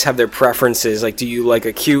guys have their preferences, like, do you like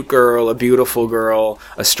a cute girl, a beautiful girl,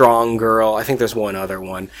 a strong girl? I think there's one other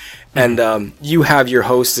one. And you have your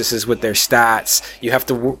hostesses with their stats. You have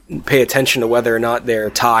to pay attention to whether or not they're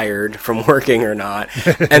tired from working or not,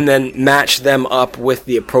 and then match them up with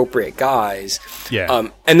the appropriate guys.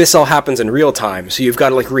 And this all happens in real time, so you've got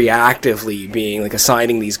to like reactively being like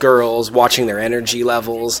assigning these girls, watching their energy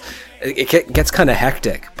levels. It gets kind of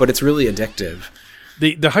hectic, but it's really addictive.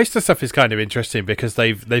 The hostess stuff is kind of interesting because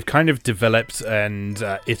they've kind of developed and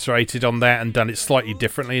iterated on that and done it slightly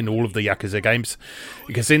differently in all of the Yakuza games.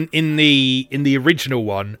 Because in the original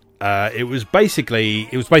one, it was basically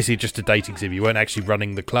just a dating sim. You weren't actually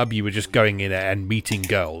running the club. You were just going in and meeting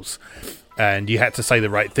girls. And you had to say the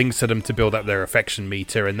right things to them to build up their affection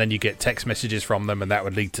meter, and then you get text messages from them, and that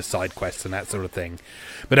would lead to side quests and that sort of thing.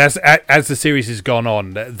 But as the series has gone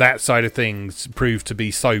on, that side of things proved to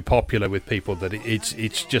be so popular with people that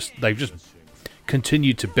it's just they've just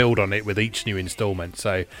continued to build on it with each new installment.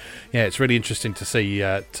 So yeah, it's really interesting to see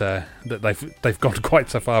that they've gone quite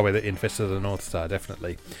so far with it in Fist of the North Star,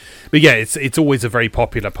 definitely. But yeah, it's always a very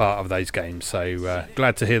popular part of those games. So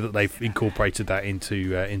glad to hear that they've incorporated that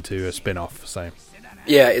into a spin-off. So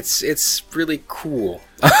yeah, it's really cool.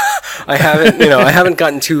 I haven't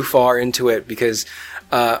gotten too far into it because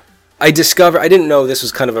I didn't know this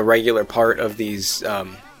was kind of a regular part of these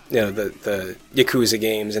the Yakuza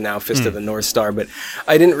games and now Fist of the North Star, but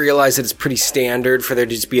I didn't realize that it's pretty standard for there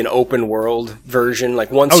to just be an open world version.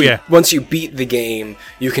 Like once you beat the game,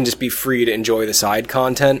 you can just be free to enjoy the side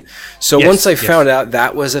content. So once I found out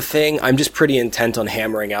that was a thing, I'm just pretty intent on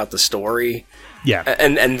hammering out the story. Yeah.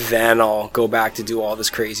 And then I'll go back to do all this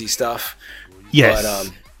crazy stuff. Yes.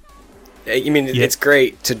 But it's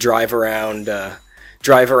great to drive around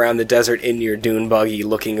the desert in your dune buggy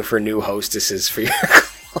looking for new hostesses for your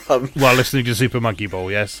club. While listening to Super Monkey Ball,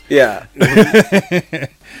 yes. Yeah. That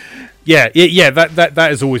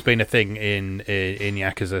has always been a thing in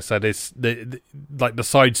Yakuza. So the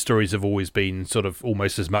side stories have always been sort of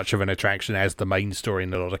almost as much of an attraction as the main story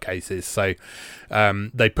in a lot of cases. So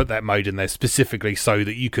they put that mode in there specifically so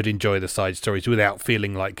that you could enjoy the side stories without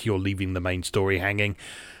feeling like you're leaving the main story hanging.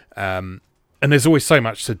 And there's always so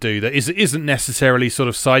much to do that isn't necessarily sort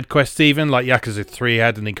of side quests even. Like Yakuza 3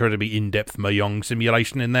 had an incredibly in-depth Mahjong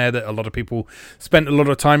simulation in there that a lot of people spent a lot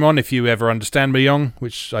of time on, if you ever understand Mahjong,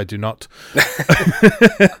 which I do not.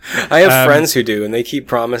 I have friends who do, and they keep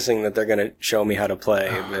promising that they're going to show me how to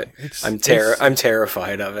play, but I'm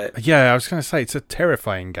terrified of it. Yeah, I was going to say, it's a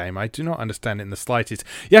terrifying game. I do not understand it in the slightest.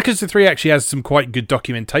 Yakuza 3 actually has some quite good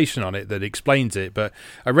documentation on it that explains it, but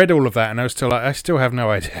I read all of that, and I was still like, I still have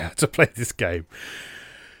no idea how to play this game.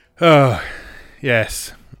 Oh,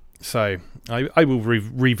 yes. So I will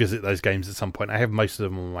revisit those games at some point. I have most of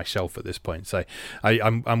them on my shelf at this point. So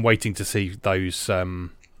I'm waiting to see those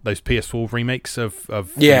PS4 remakes of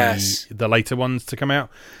the later ones to come out.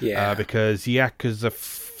 Yeah. Because Yakuza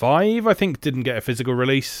 5, I think, didn't get a physical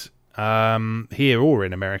release. here or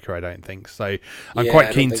in America, I don't think. So I'm Yeah, quite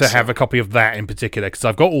I keen don't to think have so. a copy of that in particular, because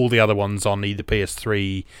I've got all the other ones on either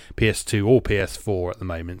PS3, PS2, or PS4 at the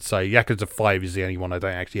moment. So Yakuza 5 is the only one I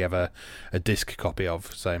don't actually have a disc copy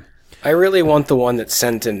of. So I really want the one that's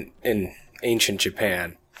sent in ancient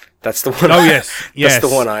Japan. That's the one. Oh, yes. That's the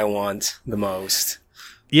one I want the most.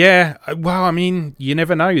 yeah, well, I mean, you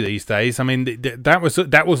never know these days. I mean, that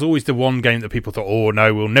was always the one game that people thought, oh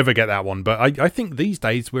no, we'll never get that one. But I think these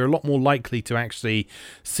days we're a lot more likely to actually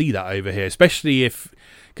see that over here, especially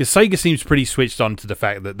because Sega seems pretty switched on to the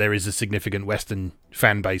fact that there is a significant Western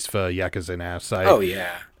fan base for Yakuza now. So Oh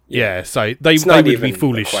yeah. yeah, so they not would be even a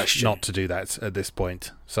foolish question. not to do that at this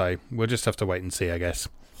point. So we'll just have to wait and see, I guess.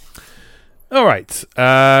 All right.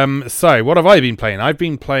 So what have I been playing? I've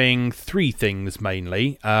been playing three things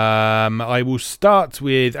mainly. I will start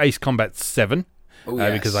with Ace Combat 7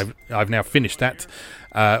 Yes. because I've now finished that,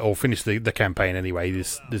 or finished the campaign anyway.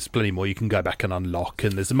 There's plenty more you can go back and unlock,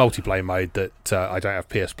 and there's a multiplayer mode that I don't have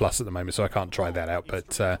PS Plus at the moment, so I can't try that out.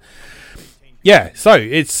 But yeah, so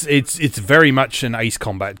it's very much an Ace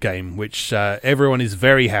Combat game, which everyone is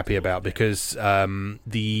very happy about, because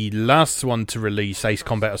the last one to release, Ace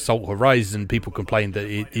Combat Assault Horizon, people complained that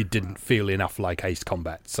it didn't feel enough like Ace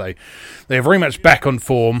Combat. So they're very much back on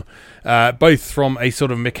form, both from a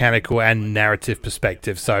sort of mechanical and narrative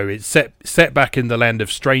perspective. So it's set back in the land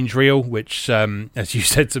of Strange Real, which, as you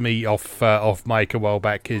said to me off mic a while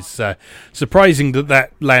back, is surprising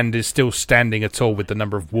that land is still standing at all with the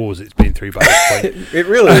number of wars it's been through by this point. It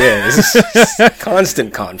really is.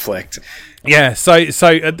 Constant conflict. Yeah, so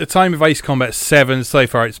at the time of Ace Combat 7 so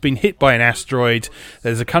far, it's been hit by an asteroid.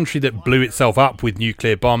 There's a country that blew itself up with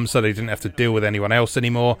nuclear bombs, so they didn't have to deal with anyone else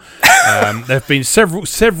anymore. There have been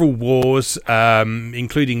several wars,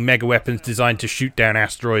 including mega weapons designed to shoot down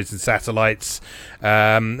asteroids and satellites.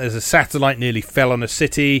 There's a satellite nearly fell on a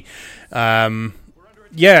city.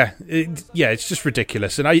 It's just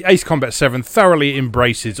ridiculous. And Ace Combat 7 thoroughly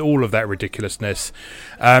embraces all of that ridiculousness.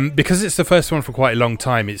 Because it's the first one for quite a long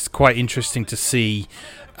time, it's quite interesting to see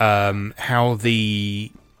how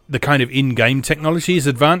the kind of in-game technology is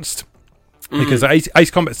advanced. Because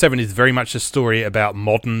Ace Combat 7 is very much a story about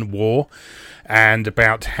modern war, and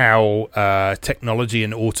about how technology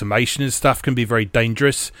and automation and stuff can be very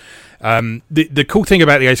dangerous. The cool thing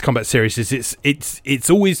about the Ace Combat series is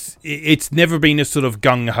it's never been a sort of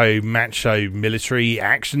gung ho macho military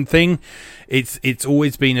action thing. It's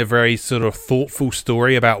always been a very sort of thoughtful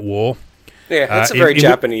story about war. Yeah, it's a very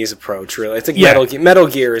Japanese approach, really. I think Yeah. Metal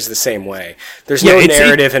Gear is the same way. There's Yeah, no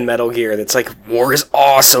narrative in Metal Gear that's like, war is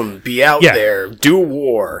awesome, be out Yeah. there, do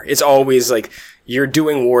war. It's always like, you're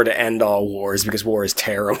doing war to end all wars because war is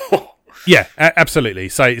terrible. Yeah, absolutely.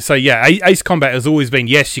 So yeah, Ace Combat has always been,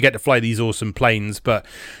 yes, you get to fly these awesome planes, but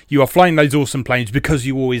you are flying those awesome planes because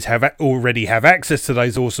you already have access to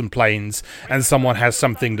those awesome planes, and someone has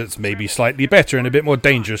something that's maybe slightly better and a bit more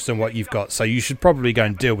dangerous than what you've got. So you should probably go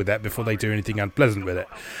and deal with that before they do anything unpleasant with it.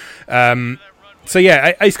 So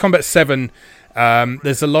yeah, Ace Combat 7.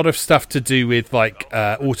 There's a lot of stuff to do with like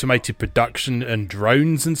automated production and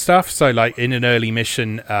drones and stuff. So like in an early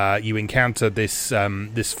mission, you encounter this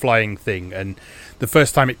flying thing, and the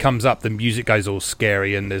first time it comes up, the music goes all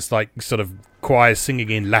scary, and there's like sort of choirs singing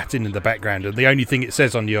in Latin in the background, and the only thing it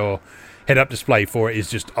says on your head-up display for it is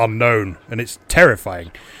just unknown, and it's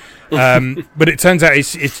terrifying. But it turns out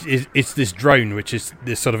it's this drone, which is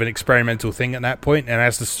this sort of an experimental thing at that point. And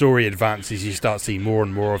as the story advances, you start seeing more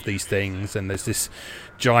and more of these things. And there's this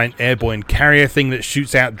giant airborne carrier thing that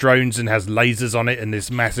shoots out drones and has lasers on it, and this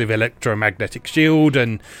massive electromagnetic shield.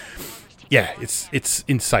 And yeah, it's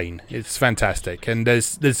insane. It's fantastic. And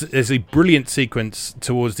there's a brilliant sequence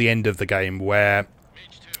towards the end of the game where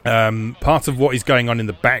part of what is going on in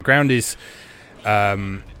the background is.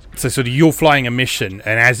 So sort of you're flying a mission,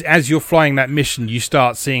 and as you're flying that mission, you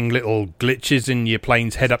start seeing little glitches in your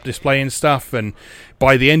plane's head-up display and stuff. And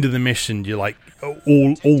by the end of the mission, you're like,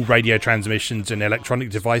 all radio transmissions and electronic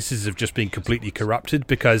devices have just been completely corrupted,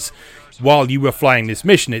 because while you were flying this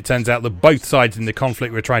mission, it turns out that both sides in the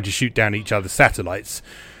conflict were trying to shoot down each other's satellites,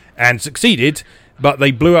 and succeeded. But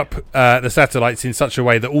they blew up the satellites in such a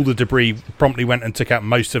way that all the debris promptly went and took out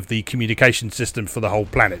most of the communication system for the whole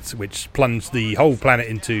planet, which plunged the whole planet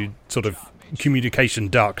into sort of communication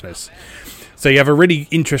darkness. So you have a really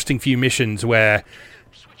interesting few missions where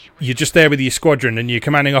you're just there with your squadron, and your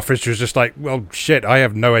commanding officer is just like, well, shit, I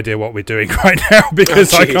have no idea what we're doing right now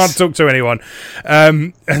because I can't talk to anyone.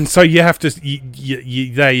 And so you have to,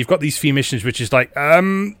 you've got these few missions, which is like,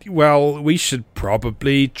 well, we should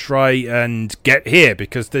probably try and get here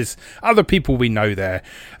because there's other people we know there.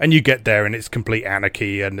 And you get there and it's complete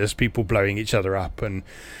anarchy, and there's people blowing each other up. And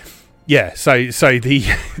Yeah, so the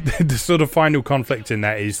the sort of final conflict in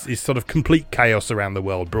that is sort of complete chaos around the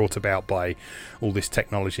world brought about by all this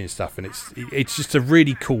technology and stuff, and it's just a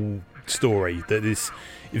really cool story that is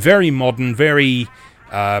very modern, very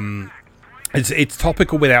it's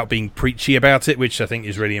topical without being preachy about it, which I think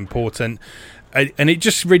is really important, and it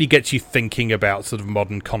just really gets you thinking about sort of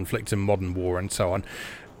modern conflict and modern war and so on.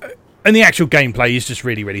 And the actual gameplay is just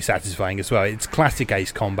really, really satisfying as well. It's classic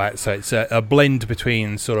Ace Combat, so it's a blend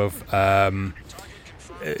between sort of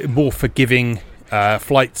more forgiving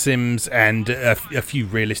flight sims and a few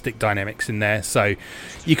realistic dynamics in there. So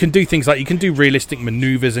you can do things like you can do realistic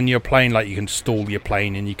maneuvers in your plane, like you can stall your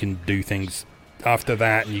plane and you can do things after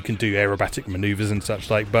that, and you can do aerobatic maneuvers and such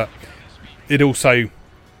like. But it also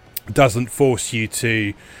doesn't force you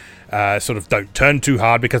to sort of don't turn too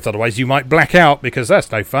hard, because otherwise you might black out, because that's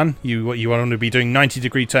no fun. You want to be doing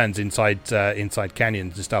 90-degree turns inside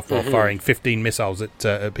canyons and stuff while firing 15 missiles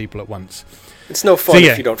at people at once. It's no fun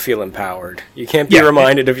if you don't feel empowered. You can't be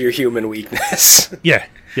reminded of your human weakness. Yeah.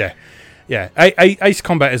 Ace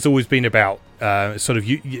Combat has always been about sort of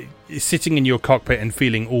you sitting in your cockpit and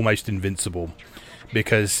feeling almost invincible.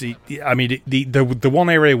 Because the one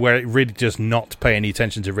area where it really does not pay any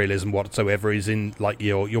attention to realism whatsoever is in like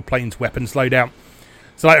your plane's weapons loadout.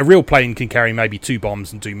 So like a real plane can carry maybe 2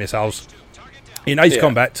 bombs and 2 missiles. In Ace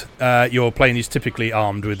Combat, your plane is typically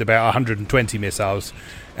armed with about 120 missiles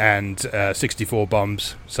and 64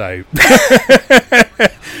 bombs. So,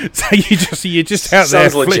 so you're just out there.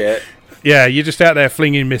 Sounds legit. Yeah, you're just out there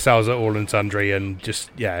flinging missiles at all and sundry, and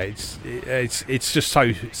just it's just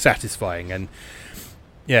so satisfying. And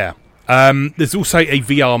yeah, there's also a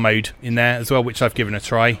VR mode in there as well, which I've given a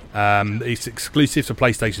try. It's exclusive to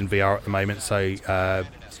PlayStation VR at the moment, so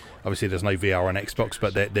obviously there's no VR on Xbox,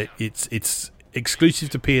 but it's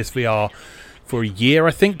exclusive to PSVR for a year,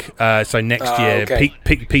 I think. So next year,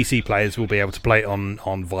 PC players will be able to play it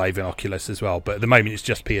on Vive and Oculus as well. But at the moment, it's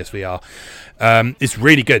just PSVR. It's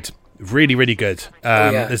really good. Really, really good.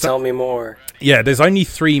 Tell me more. Yeah, there's only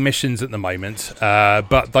 3 missions at the moment,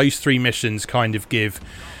 but those 3 missions kind of give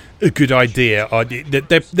a good idea.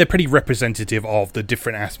 They're pretty representative of the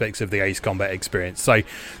different aspects of the Ace Combat experience. So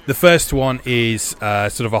the first one is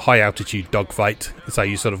sort of a high-altitude dogfight. So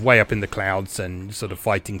you're sort of way up in the clouds and sort of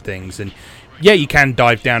fighting things. And yeah, you can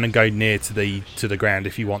dive down and go near to the ground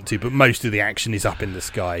if you want to, but most of the action is up in the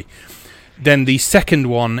sky. Then the second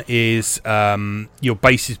one is your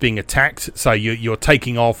base is being attacked, so you're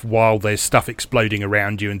taking off while there's stuff exploding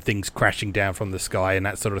around you and things crashing down from the sky and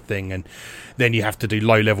that sort of thing. And then you have to do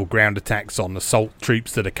low-level ground attacks on assault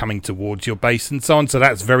troops that are coming towards your base and so on. So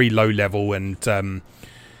that's very low-level, and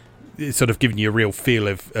it's sort of giving you a real feel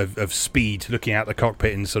of speed, looking out the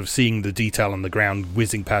cockpit and sort of seeing the detail on the ground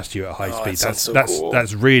whizzing past you at high speed.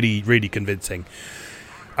 That's really, really convincing.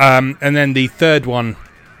 And then the third one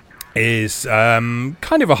is kind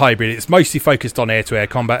of a hybrid. It's mostly focused on air-to-air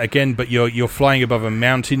combat again, but you're flying above a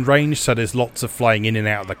mountain range, so there's lots of flying in and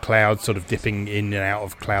out of the clouds, sort of dipping in and out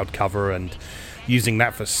of cloud cover and using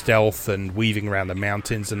that for stealth and weaving around the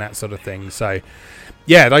mountains and that sort of thing. So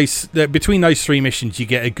yeah, between those 3 missions you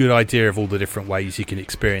get a good idea of all the different ways you can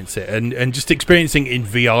experience it, and just experiencing in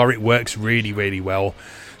VR, it works really, really well.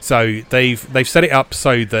 So they've set it up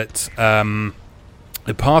so that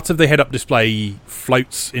the part of the head-up display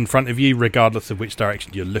floats in front of you regardless of which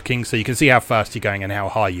direction you're looking, so you can see how fast you're going and how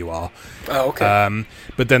high you are. Oh, okay.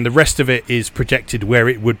 But then the rest of it is projected where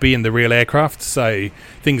it would be in the real aircraft, so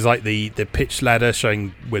things like the pitch ladder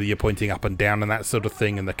showing whether you're pointing up and down and that sort of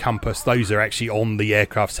thing, and the compass, those are actually on the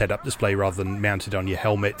aircraft's head-up display rather than mounted on your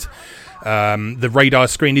helmet. The radar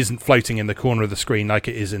screen isn't floating in the corner of the screen like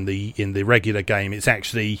it is in the regular game. It's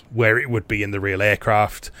actually where it would be in the real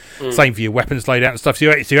aircraft. Same for your weapons loadout and stuff. So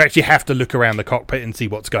you actually have to look around the cockpit and see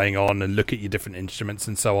what's going on and look at your different instruments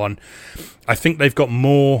and so on. I think they've got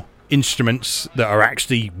more instruments that are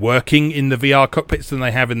actually working in the VR cockpits than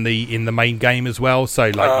they have in the main game as well.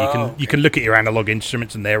 So like you can look at your analog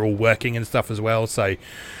instruments and they're all working and stuff as well. So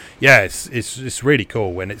yeah, it's really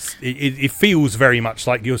cool, and it feels very much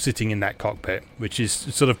like you're sitting in that cockpit, which is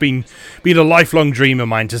sort of been a lifelong dream of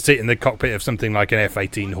mine, to sit in the cockpit of something like an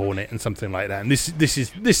F-18 Hornet and something like that. And this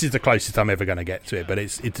is the closest I'm ever going to get to it, but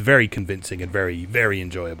it's very convincing and very, very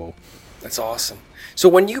enjoyable. That's awesome. So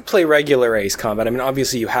when you play regular Ace Combat, I mean,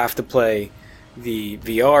 obviously you have to play the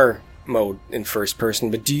VR mode in first person,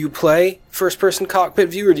 but do you play first person cockpit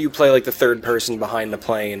view, or do you play like the third person behind the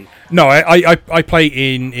plane? No, I play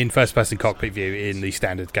in first person cockpit view in the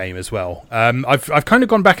standard game as well. I've kind of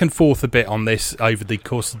gone back and forth a bit on this over the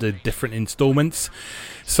course of the different installments.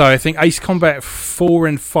 So I think Ace Combat 4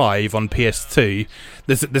 and 5 on PS2,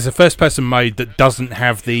 there's a first person mode that doesn't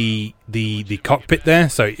have the cockpit there,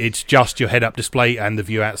 so it's just your head up display and the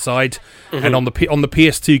view outside. Mm-hmm. And on the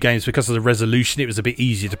PS2 games, because of the resolution, it was a bit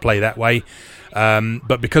easier to play that way.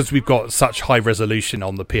 But because we've got such high resolution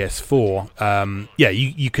on the PS4,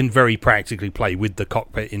 you can very practically play with the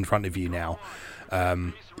cockpit in front of you now.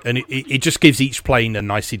 And it just gives each plane a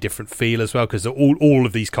nicely different feel as well, because all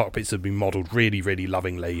of these cockpits have been modelled really, really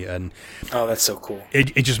lovingly. And oh, that's so cool.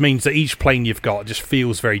 It just means that each plane you've got just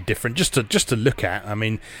feels very different, just to look at. I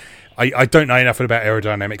mean, I don't know enough about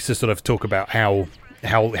aerodynamics to sort of talk about how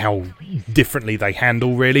differently they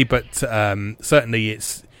handle, really, but certainly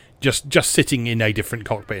it's just sitting in a different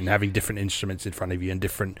cockpit and having different instruments in front of you and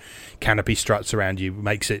different canopy struts around you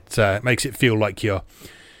makes it feel like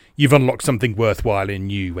you've unlocked something worthwhile in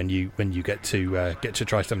you when you get to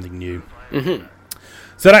try something new. Mm-hmm.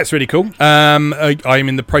 So that's really cool. I'm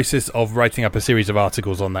in the process of writing up a series of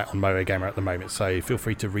articles on that on Moe Gamer at the moment, so feel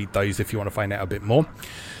free to read those if you want to find out a bit more.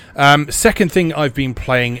 Second thing I've been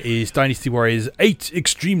playing is Dynasty Warriors 8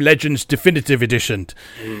 Extreme Legends Definitive Edition,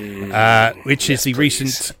 which is the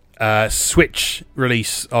recent Switch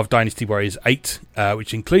release of Dynasty Warriors 8,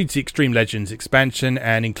 which includes the Extreme Legends expansion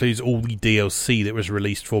and includes all the DLC that was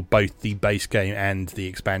released for both the base game and the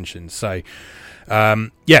expansion. So,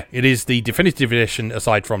 it is the definitive edition,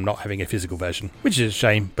 aside from not having a physical version, which is a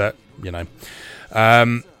shame, but,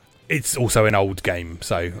 it's also an old game,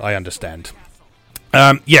 so I understand.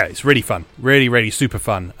 It's really fun, really, really super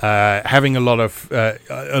fun. Having a lot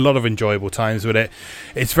of enjoyable times with it.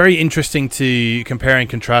 It's very interesting to compare and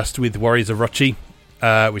contrast with Warriors of Orochi,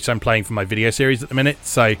 which I'm playing for my video series at the minute.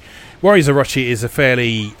 So, Warriors of Orochi is a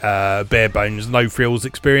fairly bare bones, no frills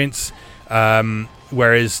experience,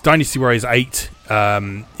 whereas Dynasty Warriors 8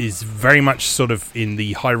 is very much sort of in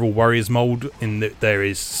the Hyrule Warriors mold, in that there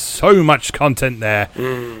is so much content there.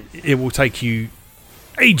 It will take you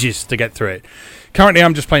ages to get through it. Currently,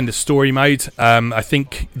 I'm just playing the story mode. I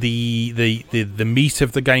think the meat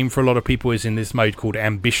of the game for a lot of people is in this mode called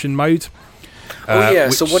Ambition mode.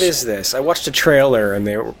 So what is this? I watched a trailer,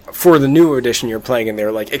 and for the new edition you're playing, and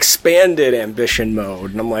they're like, expanded Ambition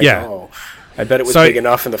mode. And I'm like, I bet it was big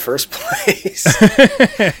enough in the first place.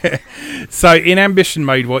 So in Ambition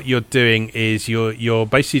mode, what you're doing is you're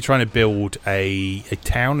basically trying to build a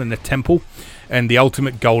town and a temple. And the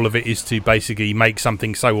ultimate goal of it is to basically make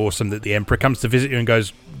something so awesome that the Emperor comes to visit you and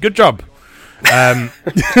goes, "Good job."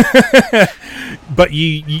 But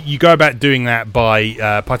you go about doing that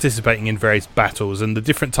by participating in various battles, and the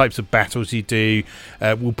different types of battles you do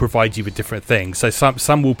will provide you with different things. So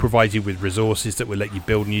some will provide you with resources that will let you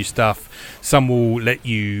build new stuff. Some will let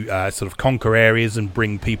you sort of conquer areas and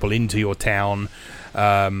bring people into your town.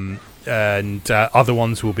 And other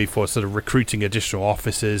ones will be for sort of recruiting additional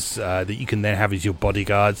officers that you can then have as your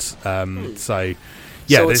bodyguards. So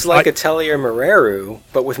it's like Atelier Moreru,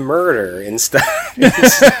 but with murder instead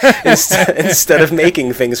of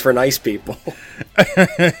making things for nice people.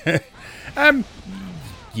 Let's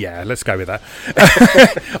go with that.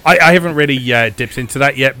 I haven't really dipped into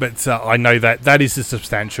that yet, but I know that is a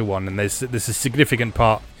substantial one, and there's a significant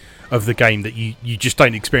part of the game that you just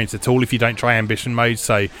don't experience at all if you don't try Ambition mode.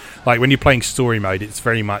 So, like, when you're playing story mode, it's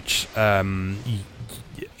very much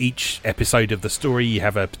each episode of the story you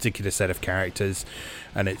have a particular set of characters,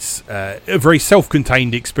 and it's a very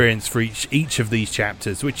self-contained experience for each of these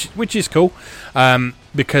chapters, which is cool,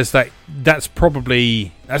 because that's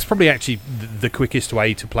probably actually the quickest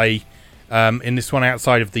way to play in this one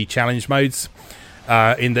outside of the challenge modes,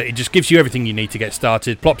 in that it just gives you everything you need to get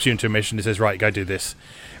started, plops you into a mission, it says, right, go do this.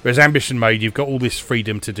 Whereas Ambition mode, you've got all this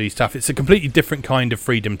freedom to do stuff. It's a completely different kind of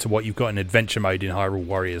freedom to what you've got in Adventure mode in Hyrule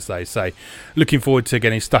Warriors, though. So, looking forward to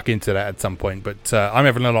getting stuck into that at some point. But I'm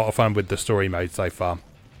having a lot of fun with the story mode so far.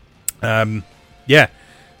 So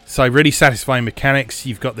really satisfying mechanics.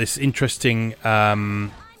 You've got this interesting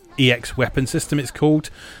EX weapon system, it's called,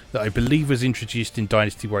 that I believe was introduced in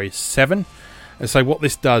Dynasty Warriors 7. And so what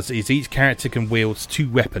this does is each character can wield 2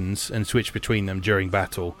 weapons and switch between them during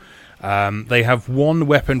battle. They have one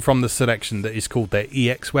weapon from the selection that is called their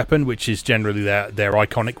EX weapon, which is generally their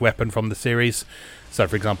iconic weapon from the series. So,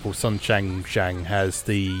 for example, Sun Shang has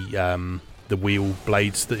the wheel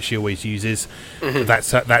blades that she always uses. Mm-hmm.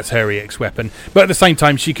 That's her EX weapon. But at the same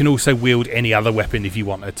time, she can also wield any other weapon if you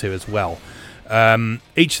want her to as well.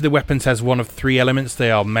 Each of the weapons has one of three elements. They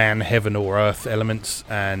are man, heaven, or earth elements,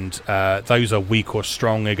 and those are weak or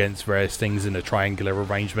strong against various things in a triangular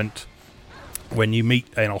arrangement. When you meet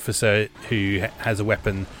an officer who has a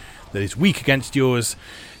weapon that is weak against yours,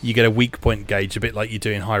 you get a weak point gauge, a bit like you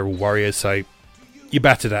do in Hyrule Warriors. So you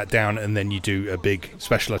batter that down, and then you do a big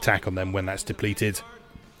special attack on them when that's depleted.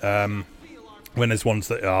 When there's ones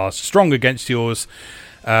that are strong against yours,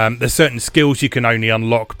 there's certain skills you can only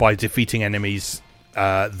unlock by defeating enemies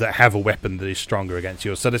that have a weapon that is stronger against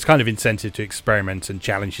yours. So there's kind of incentive to experiment and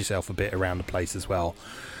challenge yourself a bit around the place as well.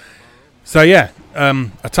 So yeah,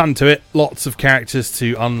 a ton to it. Lots of characters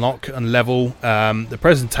to unlock and level. The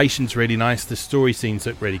presentation's really nice. The story scenes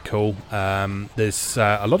look really cool. There's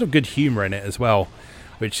a lot of good humour in it as well,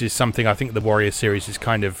 which is something I think the Warrior series is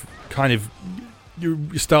kind of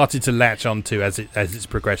started to latch onto as it's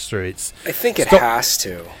progressed through. I think it has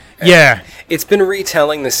to. Yeah, it's been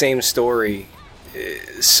retelling the same story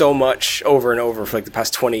so much over and over for like the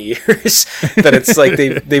past 20 years that it's like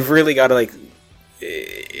they've really got to like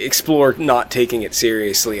explore not taking it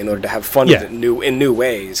seriously in order to have fun with it in new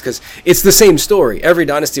ways, because it's the same story. Every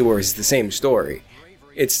Dynasty Warriors is the same story.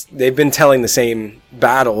 They've been telling the same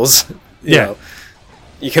battles. You know,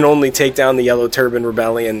 you can only take down the Yellow Turban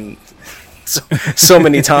Rebellion so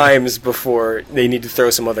many times before they need to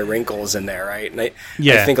throw some other wrinkles in there, right? And I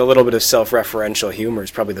think a little bit of self-referential humor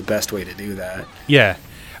is probably the best way to do that. Yeah.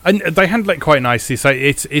 And they handle it quite nicely. So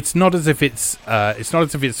it's not as if it's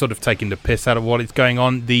sort of taking the piss out of what is going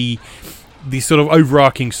on. The sort of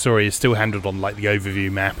overarching story is still handled on like the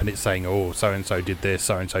overview map, and it's saying, oh, so and so did this,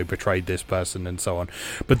 so and so betrayed this person, and so on.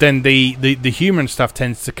 But then the humor and stuff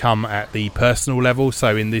tends to come at the personal level.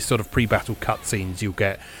 So in these sort of pre-battle cutscenes, you'll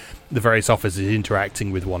get the various officers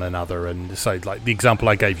interacting with one another, and so like the example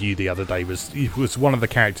I gave you the other day was one of the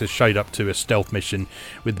characters showed up to a stealth mission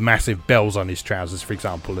with massive bells on his trousers, for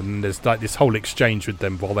example, and there's like this whole exchange with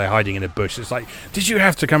them while they're hiding in a bush. It's like, did you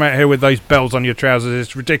have to come out here with those bells on your trousers?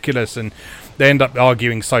 It's ridiculous. And they end up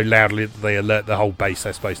arguing so loudly that they alert the whole base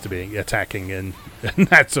they're supposed to be attacking, and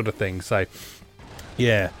that sort of thing. So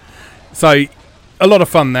yeah, so a lot of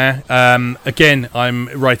fun there. Again, I'm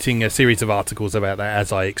writing a series of articles about that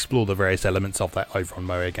as I explore the various elements of that over on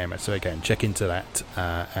Moe Gamer. So again, check into that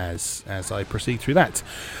as I proceed through that.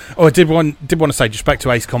 Oh, I did want to say, just back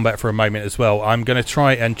to Ace Combat for a moment as well. I'm going to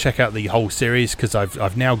try and check out the whole series because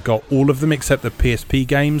I've now got all of them except the PSP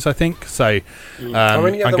games, I think. So how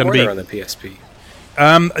many of them were there on the PSP?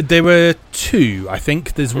 There were two, I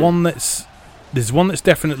think. There's one that's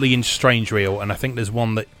definitely in Strange Reel, and I think there's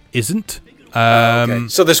one that isn't. Okay.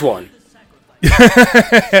 So this one.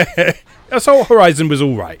 Assault Horizon was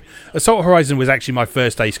alright. Assault Horizon was actually my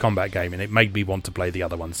first Ace Combat game, and it made me want to play the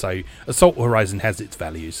other one. So Assault Horizon has its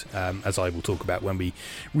values, as I will talk about when we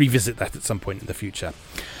revisit that at some point in the future.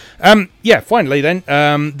 Finally then,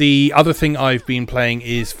 the other thing I've been playing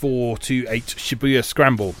is 428 Shibuya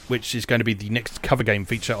Scramble, which is going to be the next cover game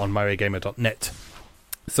feature on moegamer.net.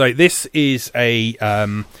 So this is a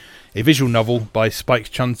visual novel by Spike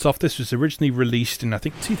Chunsoft. This was originally released in, I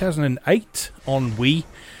think, 2008 on Wii,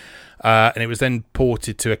 and it was then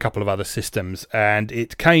ported to a couple of other systems, and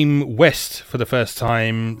it came west for the first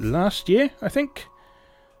time last year, I think.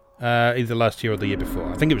 Either last year or the year before.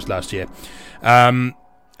 I think it was last year. And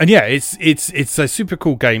yeah, it's a super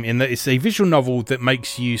cool game in that it's a visual novel that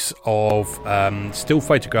makes use of still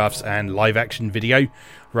photographs and live action video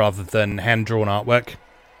rather than hand-drawn artwork.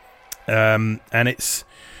 And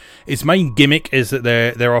its main gimmick is that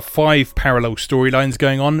there are 5 parallel storylines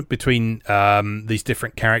going on between these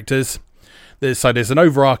different characters. So there's an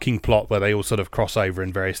overarching plot where they all sort of cross over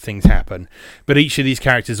and various things happen. But each of these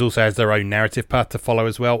characters also has their own narrative path to follow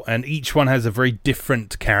as well. And each one has a very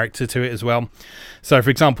different character to it as well. So,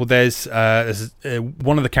 for example, there's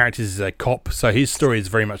one of the characters is a cop. So his story is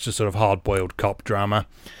very much a sort of hard-boiled cop drama.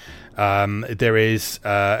 There is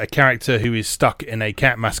a character who is stuck in a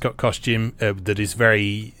cat mascot costume that is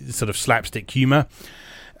very sort of slapstick humour.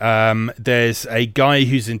 There's a guy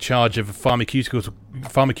who's in charge of a pharmaceutical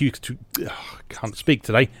can't speak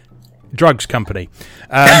today, drugs company.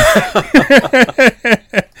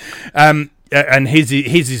 And his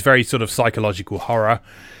is very sort of psychological horror.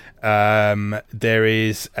 There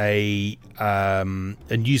is a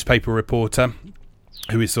newspaper reporter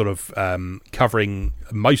who is sort of covering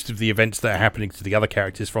most of the events that are happening to the other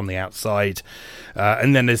characters from the outside.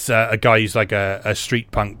 And then there's a guy who's like a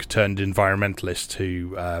street punk turned environmentalist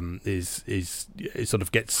who is sort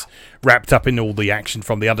of gets wrapped up in all the action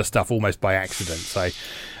from the other stuff almost by accident. So,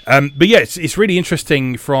 but yeah, it's really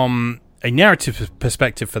interesting from narrative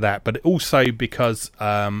perspective for that, but also because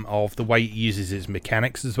of the way it uses its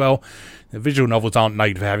mechanics as well. The visual novels aren't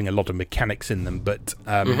known for having a lot of mechanics in them, but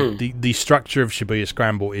the structure of Shibuya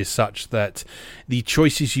Scramble is such that the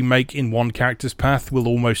choices you make in one character's path will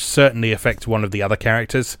almost certainly affect one of the other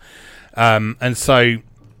characters. And so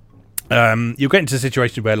you'll get into a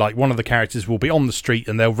situation where, like, one of the characters will be on the street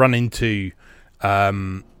and they'll run into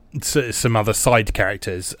some other side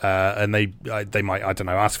characters, and they might, I don't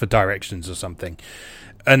know, ask for directions or something.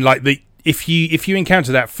 And like if you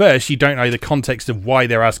encounter that first, you don't know the context of why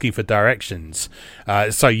they're asking for directions.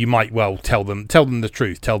 So you might well tell them the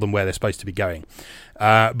truth, tell them where they're supposed to be going.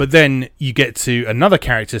 But then you get to another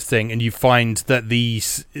character's thing, and you find that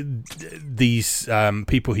these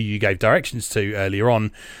people who you gave directions to earlier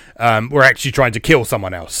on were actually trying to kill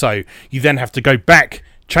someone else. So you then have to go back,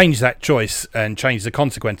 change that choice, and change the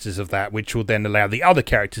consequences of that, which will then allow the other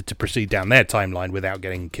character to proceed down their timeline without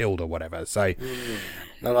getting killed or whatever. So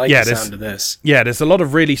I like the sound of this. Yeah, there's a lot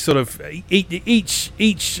of really sort of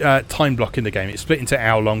each time block in the game. It's split into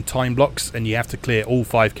hour-long time blocks, and you have to clear all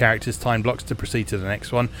 5 characters' time blocks to proceed to the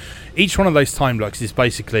next one. Each one of those time blocks is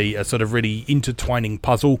basically a sort of really intertwining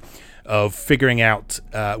puzzle of figuring out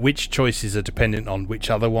which choices are dependent on which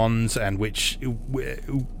other ones, and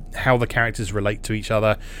how the characters relate to each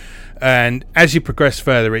other. And as you progress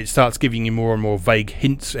further, it starts giving you more and more vague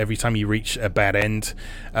hints every time you reach a bad end.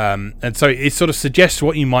 And so it sort of suggests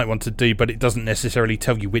what you might want to do, but it doesn't necessarily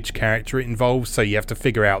tell you which character it involves. So you have to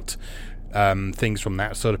figure out things from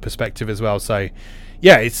that sort of perspective as well. So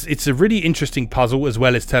yeah, it's a really interesting puzzle, as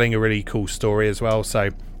well as telling a really cool story as well. So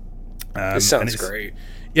this sounds great.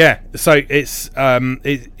 Yeah, so it's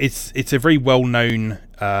a very well-known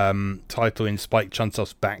title in Spike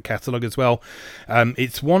Chunsoft's back catalogue as well.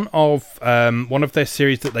 It's one of their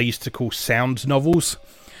series that they used to call sound novels,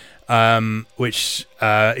 which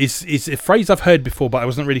is a phrase I've heard before, but I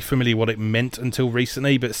wasn't really familiar what it meant until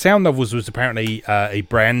recently. But sound novels was apparently a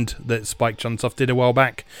brand that Spike Chunsoft did a while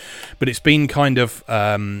back, but it's been kind of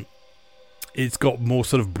it's got more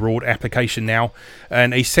sort of broad application now.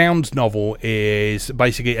 And a sound novel is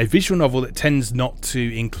basically a visual novel that tends not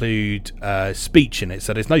to include speech in it.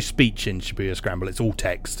 So there's no speech in Shibuya Scramble, it's all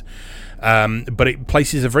text. But it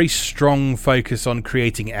places a very strong focus on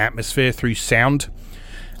creating atmosphere through sound.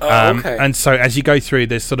 Okay. And so as you go through,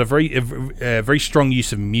 there's sort of very strong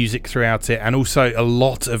use of music throughout it, and also a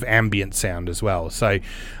lot of ambient sound as well. So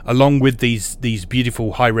along with these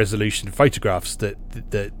beautiful high resolution photographs that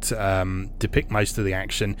depict most of the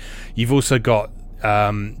action, you've also got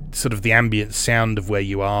sort of the ambient sound of where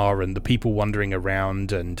you are and the people wandering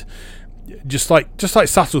around, and just like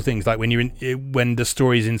subtle things, like when the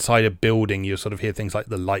story's inside a building, you'll sort of hear things like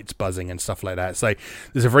the lights buzzing and stuff like that. So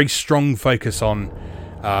there's a very strong focus on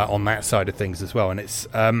that side of things as well, and it's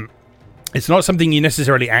not something you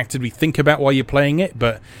necessarily actively think about while you're playing it,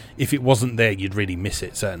 but if it wasn't there, you'd really miss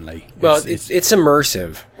it, certainly. Well, it's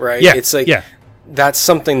immersive, right? Yeah, it's like, yeah. That's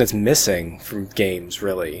something that's missing from games,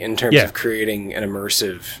 really, in terms of creating an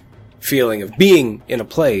immersive feeling of being in a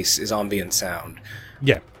place, is ambient sound.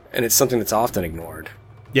 Yeah. And it's something that's often ignored.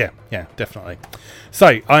 Yeah, definitely.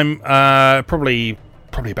 So I'm probably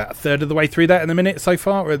about a third of the way through that in a minute so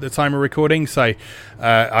far at the time of recording. So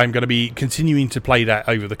I'm going to be continuing to play that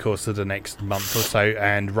over the course of the next month or so,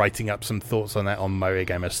 and writing up some thoughts on that on Moe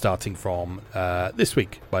Gamer starting from this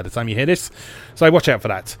week by the time you hear this. So watch out for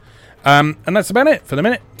that. And that's about it for the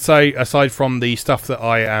minute. So aside from the stuff that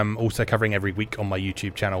I am also covering every week on my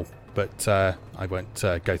YouTube channel, but I won't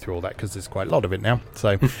go through all that because there's quite a lot of it now.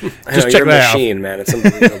 So just check that out. Man, it's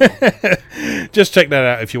unbelievable. Just check that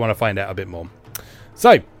out if you want to find out a bit more.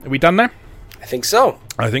 So, are we done now? I think so.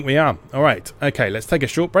 I think we are. All right. Okay, let's take a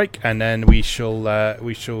short break, and then we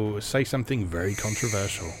shall say something very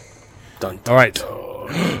controversial. Dun, dun, all right.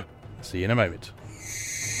 Dun. See you in a moment.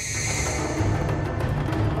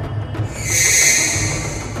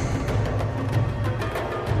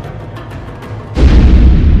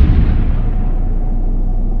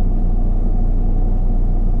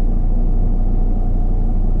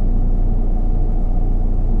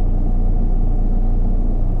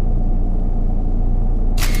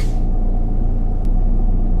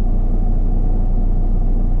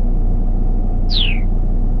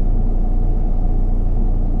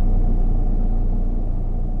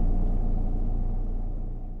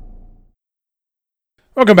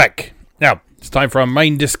 Welcome back. Now, it's time for our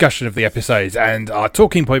main discussion of the episodes, and our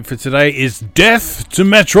talking point for today is Death to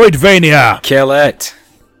Metroidvania. Kill it.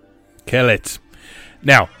 Kill it.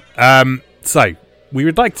 Now, so, we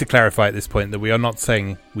would like to clarify at this point that we are not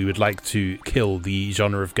saying we would like to kill the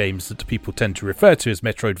genre of games that people tend to refer to as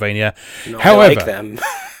Metroidvania. No, However, I like them.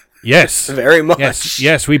 Yes. Very much.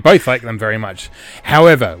 Yes, we both like them very much.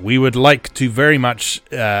 However, we would like to very much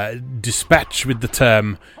dispatch with the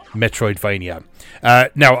term Metroidvania.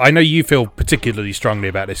 Now, I know you feel particularly strongly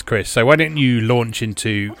about this, Chris, so why don't you launch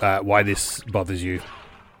into why this bothers you?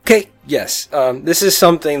 Okay, yes. This is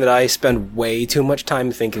something that I spend way too much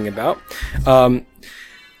time thinking about.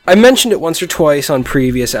 I mentioned it once or twice on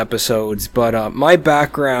previous episodes, but my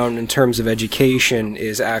background in terms of education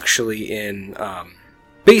is actually in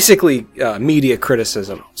basically media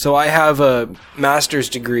criticism. So I have a master's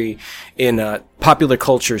degree in popular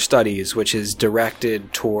culture studies, which is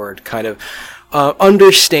directed toward kind of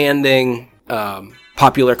understanding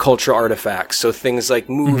popular culture artifacts. So things like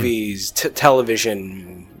movies,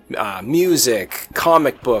 television, music,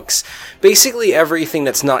 comic books, basically everything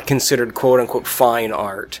that's not considered quote unquote fine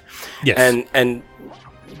art. Yes. And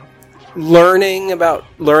learning about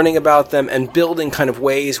them and building kind of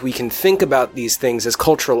ways we can think about these things as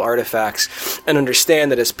cultural artifacts and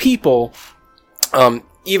understand that as people,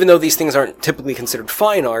 even though these things aren't typically considered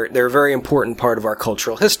fine art, they're a very important part of our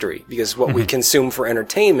cultural history because what we consume for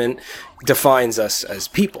entertainment defines us as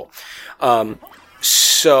people.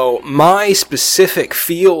 So my specific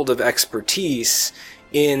field of expertise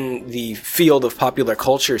in the field of popular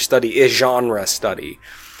culture study is genre study,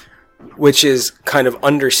 which is kind of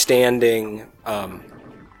understanding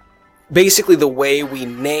basically the way we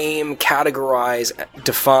name, categorize,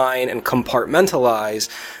 define, and compartmentalize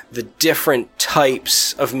the different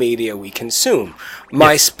types of media we consume.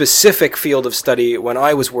 My specific field of study when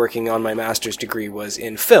I was working on my master's degree was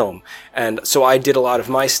in film, and so I did a lot of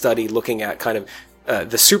my study looking at kind of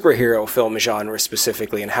the superhero film genre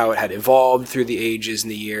specifically and how it had evolved through the ages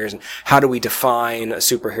and the years, and how do we define a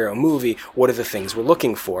superhero movie? What are the things we're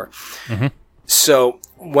looking for? So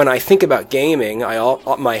when I think about gaming,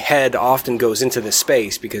 my head often goes into this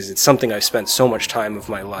space because it's something I've spent so much time of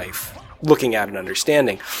my life looking at and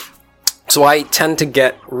understanding. So I tend to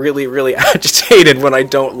get really, really agitated when I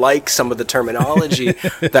don't like some of the terminology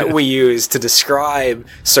that we use to describe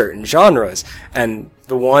certain genres. And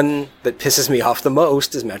the one that pisses me off the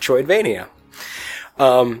most is Metroidvania.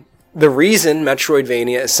 The reason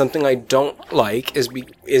Metroidvania is something I don't like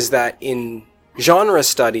is that in genre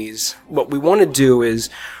studies, what we want to do is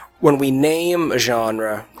when we name a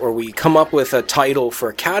genre or we come up with a title for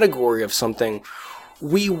a category of something,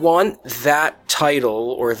 we want that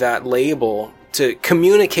title or that label to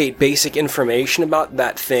communicate basic information about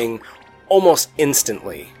that thing almost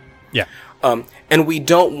instantly. Yeah. And we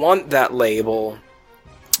don't want that label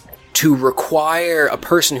to require a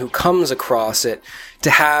person who comes across it to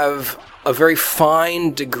have a very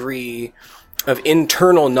fine degree of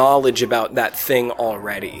internal knowledge about that thing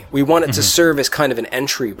already. We want it to serve as kind of an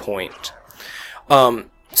entry point.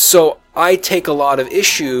 So I take a lot of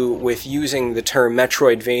issue with using the term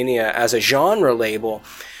Metroidvania as a genre label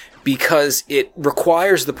because it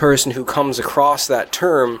requires the person who comes across that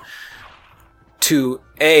term to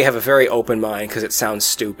A, have a very open mind because it sounds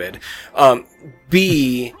stupid.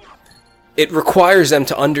 B, it requires them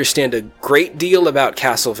to understand a great deal about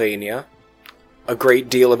Castlevania, a great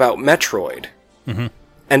deal about Metroid,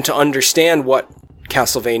 and to understand what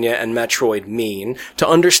Castlevania and Metroid mean, to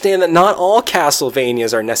understand that not all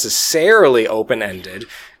Castlevanias are necessarily open-ended,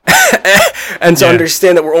 and to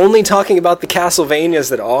understand that we're only talking about the Castlevanias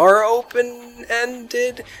that are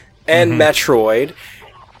open-ended and Metroid,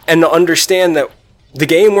 and to understand that the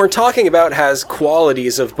game we're talking about has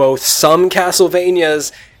qualities of both some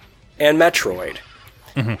Castlevanias and Metroid.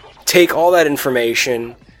 Take all that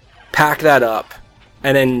information, pack that up,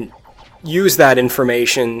 and then use that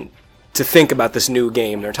information to think about this new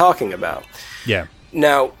game they're talking about. Yeah.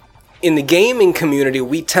 Now, in the gaming community,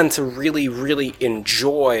 we tend to really, really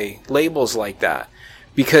enjoy labels like that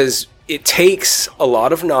because it takes a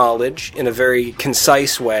lot of knowledge in a very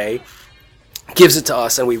concise way, gives it to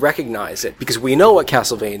us, and we recognize it because we know what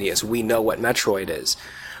Castlevania is, we know what Metroid is.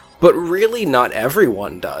 But really, not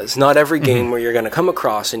everyone does. Not every game where you're going to come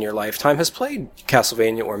across in your lifetime has played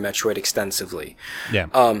Castlevania or Metroid extensively.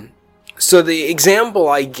 Yeah. So the example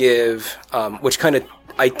I give, which kind of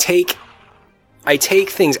I take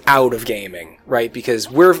things out of gaming, right? Because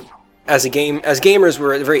as gamers,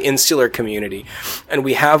 we're a very insular community, and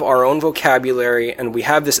we have our own vocabulary, and we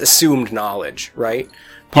have this assumed knowledge, right?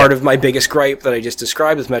 Part of my biggest gripe that I just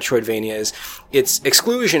described with Metroidvania is it's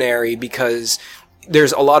exclusionary because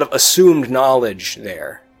there's a lot of assumed knowledge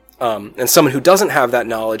there. And someone who doesn't have that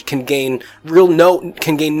knowledge can gain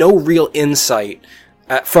no real insight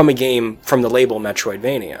from a game from the label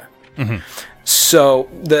Metroidvania. So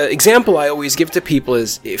the example I always give to people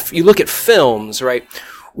is if you look at films, right?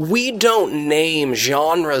 We don't name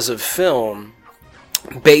genres of film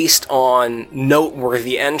based on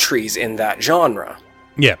noteworthy entries in that genre.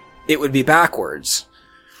 Yeah. It would be backwards.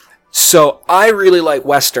 So I really like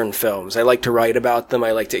Western films. I like to write about them.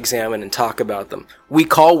 I like to examine and talk about them. We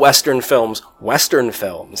call Western films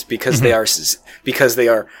because they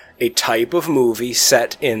are a type of movie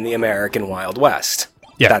set in the American Wild West.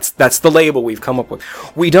 Yeah. That's the label we've come up with.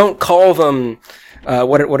 We don't call them,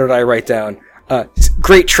 what did I write down?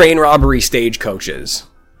 Great train robbery stagecoaches.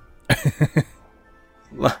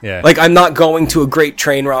 Yeah. Like, I'm not going to a great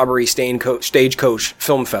train robbery stagecoach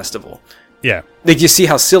film festival. Yeah. Like, you see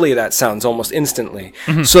how silly that sounds almost instantly.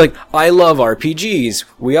 So, like, I love RPGs.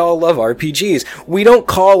 We all love RPGs. We don't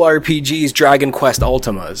call RPGs Dragon Quest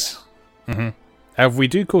Ultimas. We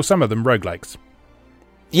do call some of them roguelikes.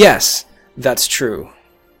 Yes, that's true.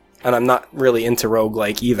 And I'm not really into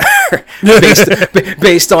roguelike either,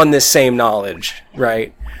 based on this same knowledge,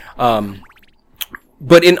 right?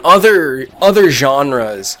 But in other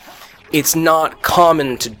genres, it's not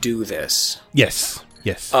common to do this. Yes.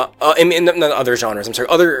 I mean, not other genres. I'm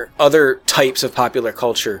sorry. Other types of popular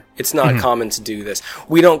culture. It's not common to do this.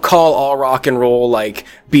 We don't call all rock and roll like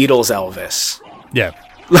Beatles Elvis. Yeah.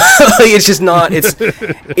 It's just not.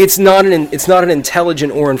 It's not an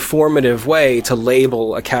intelligent or informative way to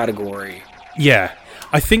label a category. Yeah.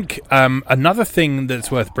 I think another thing that's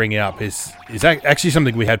worth bringing up is actually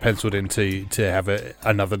something we had penciled in to have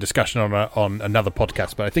another discussion on another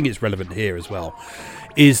podcast, but I think it's relevant here as well,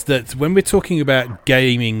 is that when we're talking about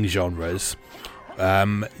gaming genres,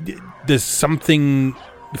 there's something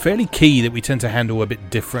fairly key that we tend to handle a bit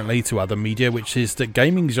differently to other media, which is that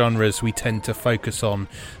gaming genres, we tend to focus on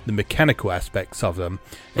the mechanical aspects of them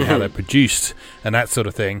and how they're produced and that sort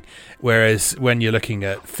of thing, whereas when you're looking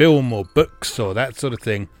at film or books or that sort of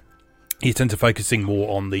thing, you tend to focusing more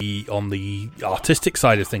on the artistic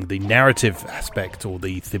side of things, the narrative aspect or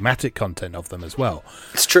the thematic content of them as well.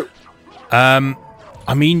 It's true.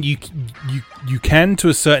 I mean, you can, to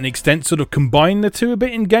a certain extent, sort of combine the two a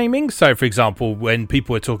bit in gaming. So, for example, when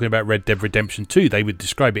people were talking about Red Dead Redemption 2, they would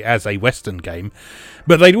describe it as a Western game,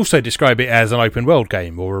 but they'd also describe it as an open-world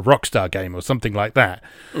game or a Rockstar game or something like that.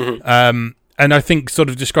 And I think sort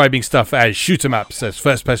of describing stuff as shoot-em-ups, as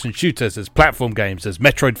first-person shooters, as platform games, as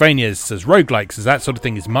Metroidvanias, as roguelikes, as that sort of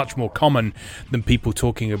thing is much more common than people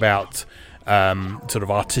talking about sort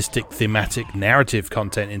of artistic, thematic, narrative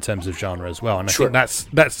content in terms of genre as well. And I think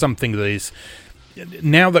that's something that is,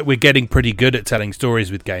 now that we're getting pretty good at telling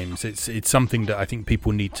stories with games, it's something that I think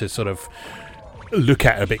people need to sort of look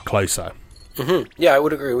at a bit closer. Yeah, I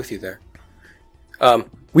would agree with you there.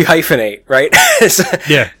 We hyphenate, right?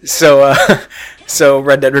 Yeah. So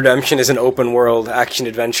Red Dead Redemption is an open world action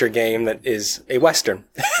adventure game that is a Western.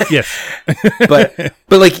 Yes. but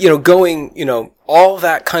like, going, all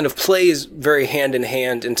that kind of plays very hand in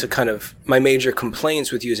hand into kind of my major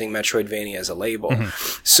complaints with using Metroidvania as a label.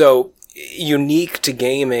 So unique to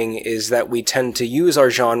gaming is that we tend to use our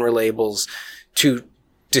genre labels to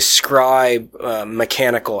describe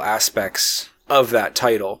mechanical aspects of that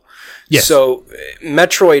title. Yes. So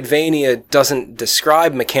Metroidvania doesn't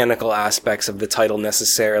describe mechanical aspects of the title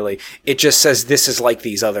necessarily. It just says this is like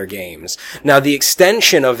these other games. Now the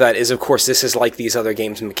extension of that is, of course, this is like these other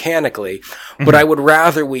games mechanically, but I would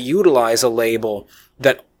rather we utilize a label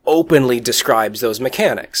that openly describes those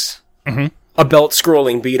mechanics. A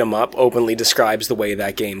belt-scrolling beat-em-up openly describes the way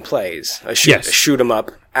that game plays. A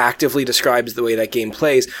shoot-em-up actively describes the way that game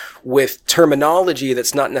plays with terminology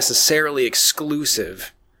that's not necessarily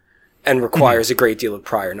exclusive and requires a great deal of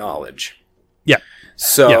prior knowledge. Yeah.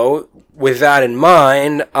 So, with that in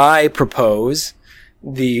mind, I propose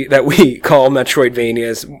that we call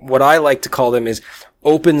Metroidvanias, what I like to call them is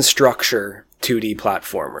open structure 2D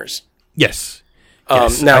platformers. Yes.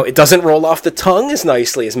 Now, it doesn't roll off the tongue as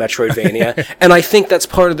nicely as Metroidvania, and I think that's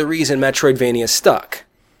part of the reason Metroidvania stuck.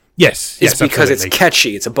 Yes. It's because absolutely. it's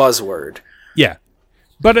catchy, it's a buzzword. Yeah.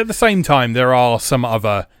 But at the same time, there are some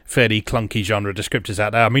other fairly clunky genre descriptors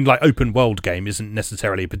out there. I mean, like open world game isn't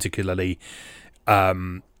necessarily particularly...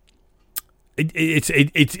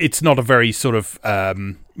 It's not a very sort of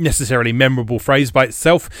necessarily memorable phrase by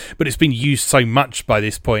itself, but it's been used so much by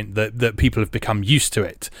this point that people have become used to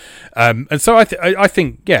it. And so I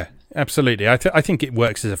think, yeah, absolutely. I think it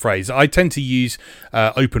works as a phrase. I tend to use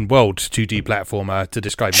open world 2D platformer to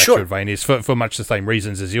describe Metroidvanias for much the same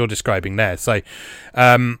reasons as you're describing there. So,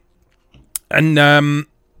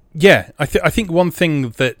 yeah, I think one thing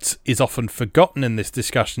that is often forgotten in this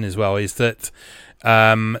discussion as well is that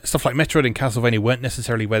stuff like Metroid and Castlevania weren't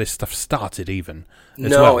necessarily where this stuff started even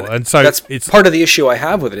as well. And so that's part of the issue I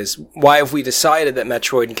have with it is why have we decided that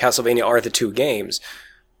Metroid and Castlevania are the two games?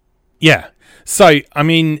 Yeah. So, I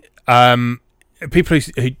mean, people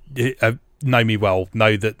who know me well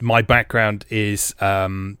know that my background is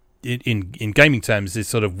in gaming terms is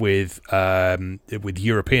sort of with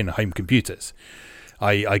European home computers.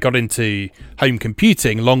 I got into home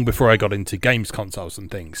computing long before I got into games consoles and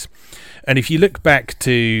things. And if you look back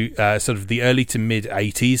to sort of the early to mid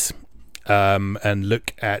 80s and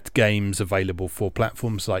look at games available for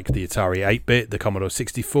platforms like the Atari 8-bit, the Commodore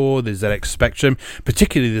 64, the ZX Spectrum,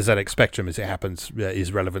 particularly the ZX Spectrum as it happens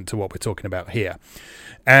is relevant to what we're talking about here.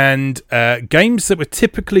 And games that were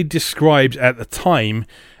typically described at the time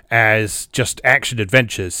as just action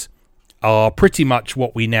adventures are pretty much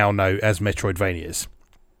what we now know as Metroidvanias.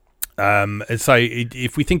 And so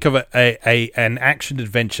if we think of an action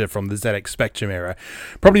adventure from the ZX Spectrum era,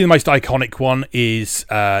 probably the most iconic one is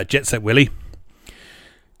Jet Set Willy.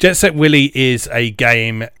 Jet Set Willy is a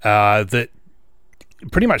game that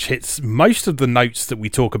pretty much hits most of the notes that we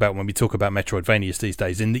talk about when we talk about Metroidvanias these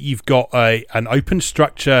days, in that you've got an open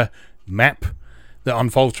structure map that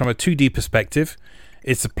unfolds from a 2D perspective.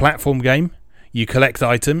 It's a platform game. You collect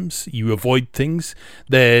items, you avoid things.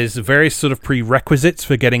 There's various sort of prerequisites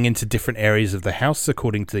for getting into different areas of the house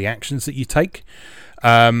according to the actions that you take.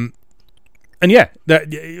 And yeah,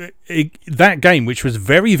 that game, which was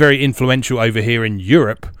very, very influential over here in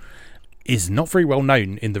Europe, is not very well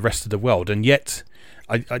known in the rest of the world. And yet,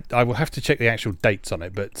 I will have to check the actual dates on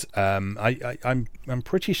it, but I'm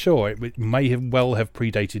pretty sure it may have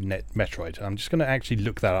predated Metroid. I'm just going to actually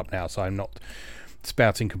look that up now, so I'm not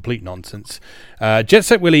spouting complete nonsense. Jet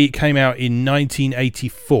Set Willy came out in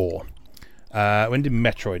 1984. When did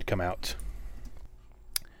Metroid come out?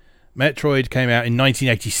 Metroid came out in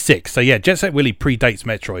 1986. So yeah, Jet Set Willy predates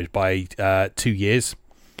Metroid by 2 years.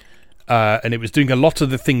 And it was doing a lot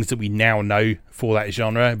of the things that we now know for that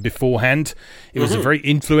genre beforehand. It was a very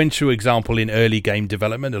influential example in early game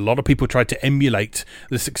development. A lot of people tried to emulate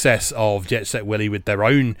the success of Jet Set Willy with their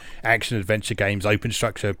own action adventure games, open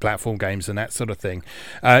structure platform games, and that sort of thing.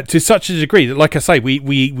 To such a degree that, like I say,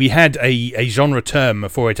 we had a genre term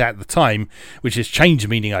for it at the time, which has changed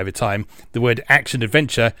meaning over time. The word action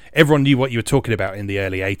adventure, everyone knew what you were talking about in the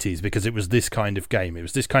early 80s because it was this kind of game. It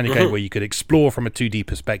was this kind of game where you could explore from a 2D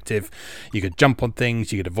perspective. You could jump on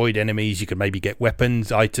things, you could avoid enemies, you could maybe get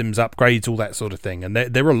weapons, items, upgrades, all that sort of thing. And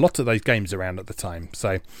there were a lot of those games around at the time.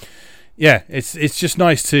 So, yeah, it's just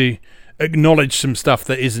nice to acknowledge some stuff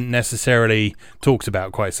that isn't necessarily talked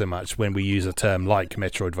about quite so much when we use a term like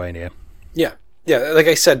Metroidvania. Yeah, like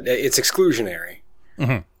I said, it's exclusionary.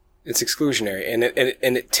 It's exclusionary,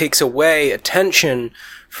 and it takes away attention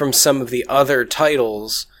from some of the other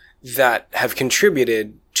titles that have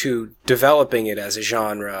contributed to developing it as a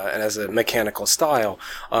genre and as a mechanical style.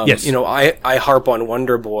 Yes. You know, I harp on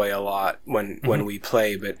Wonder Boy a lot when we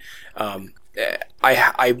play, but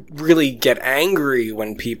I really get angry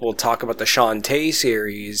when people talk about the Shantae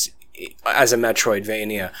series as a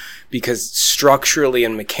Metroidvania, because structurally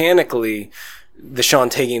and mechanically, the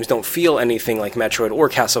Shantae games don't feel anything like Metroid or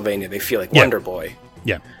Castlevania. They feel like Wonder Boy.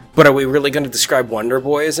 Yeah. But are we really going to describe Wonder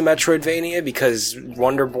Boy as a Metroidvania? Because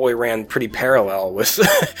Wonder Boy ran pretty parallel with,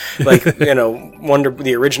 like, you know,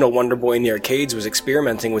 the original Wonder Boy in the arcades was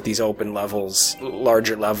experimenting with these open levels,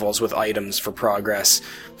 larger levels with items for progress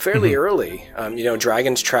fairly early. You know,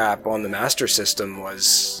 Dragon's Trap on the Master System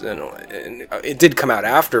was, you know, it did come out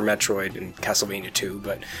after Metroid and Castlevania 2,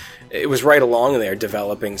 but it was right along there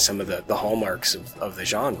developing some of the hallmarks of the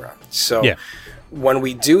genre. So... yeah. When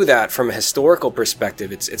we do that from a historical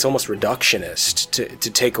perspective, it's almost reductionist to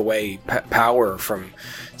take away power from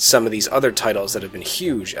some of these other titles that have been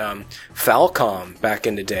huge. Falcom back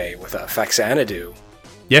in the day with Faxanadu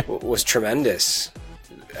was tremendous.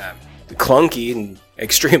 Clunky and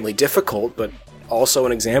extremely difficult, but also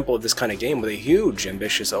an example of this kind of game with a huge,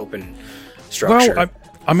 ambitious, open structure. Well,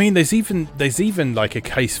 I mean, there's even like a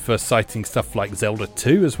case for citing stuff like Zelda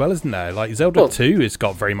 2 as well, isn't there? Like Zelda 2 has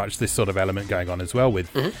got very much this sort of element going on as well with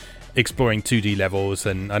exploring 2D levels,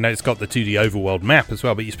 and I know it's got the 2D overworld map as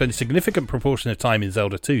well, but you spend a significant proportion of time in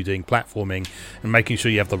Zelda 2 doing platforming and making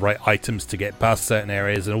sure you have the right items to get past certain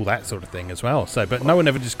areas and all that sort of thing as well. So, but no one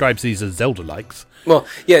ever describes these as Zelda-likes. Well,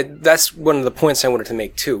 yeah, that's one of the points I wanted to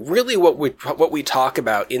make too. Really, what we talk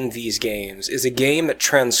about in these games is a game that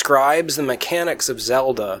transcribes the mechanics of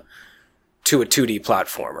Zelda to a 2D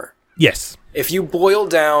platformer. Yes. If you boil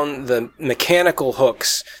down the mechanical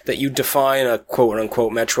hooks that you define a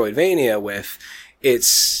quote-unquote Metroidvania with,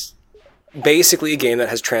 it's basically a game that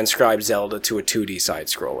has transcribed Zelda to a 2D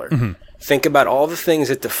side-scroller. Think about all the things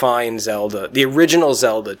that define Zelda, the original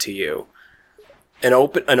Zelda to you. An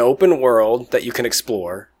open world that you can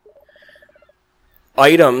explore.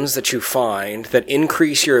 items that you find that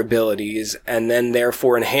increase your abilities and then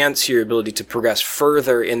therefore enhance your ability to progress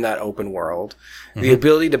further in that open world. The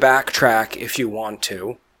ability to backtrack if you want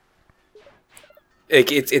to.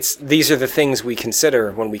 These are the things we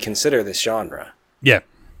consider when we consider this genre. Yeah.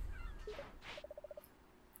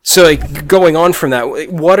 So, like, going on from that,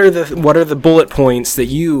 what are the bullet points that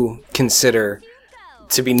you consider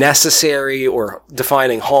to be necessary or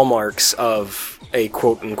defining hallmarks of a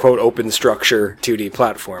quote-unquote open structure 2D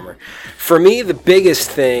platformer? For me, the biggest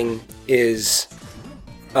thing is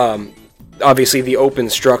obviously the open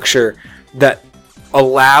structure that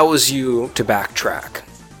allows you to backtrack.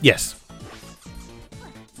 Yes.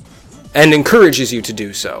 And encourages you to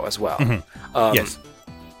do so as well. Yes.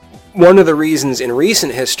 One of the reasons in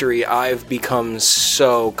recent history I've become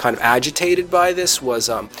so kind of agitated by this was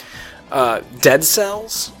Dead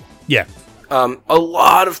Cells. Yeah. A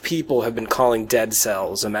lot of people have been calling Dead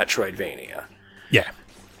Cells a Metroidvania. Yeah.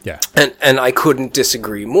 Yeah. And I couldn't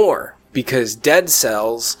disagree more, because Dead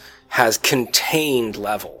Cells has contained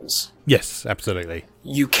levels. Yes, absolutely.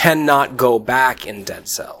 You cannot go back in Dead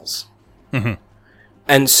Cells.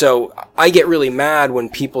 And so I get really mad when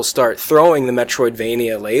people start throwing the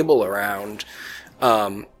Metroidvania label around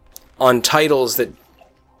on titles that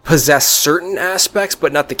possess certain aspects,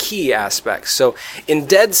 but not the key aspects. So in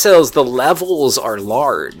Dead Cells, the levels are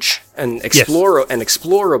large and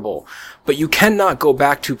explorable, but you cannot go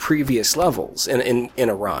back to previous levels in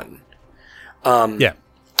a run. Yeah.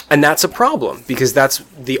 And that's a problem, because that's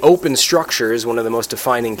the open structure is one of the most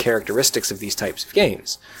defining characteristics of these types of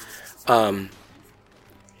games.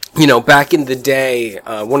 You know, back in the day,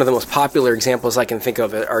 one of the most popular examples I can think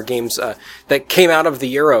of are games that came out of the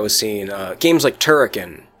Euro scene. Games like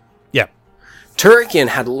Turrican. Yeah. Turrican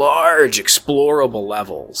had large, explorable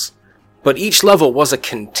levels, but each level was a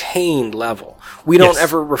contained level. We don't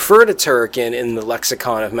ever refer to Turrican in the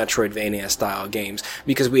lexicon of Metroidvania-style games,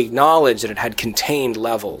 because we acknowledge that it had contained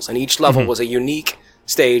levels, and each level was a unique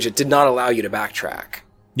stage. It did not allow you to backtrack.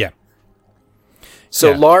 Yeah.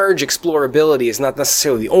 So large explorability is not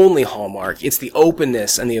necessarily the only hallmark. It's the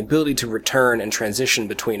openness and the ability to return and transition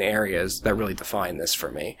between areas that really define this for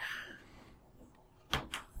me.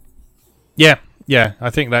 Yeah, yeah. I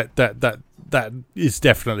think that is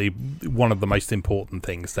definitely one of the most important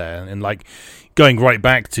things there. And like going right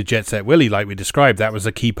back to Jet Set Willy, like we described, that was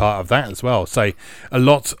a key part of that as well. So a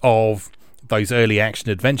lot of those early action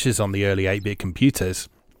adventures on the early 8-bit computers,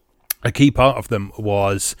 a key part of them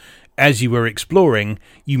was, as you were exploring,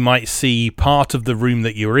 you might see part of the room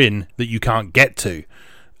that you're in that you can't get to.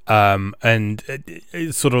 And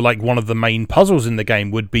it's sort of like one of the main puzzles in the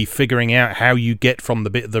game would be figuring out how you get from the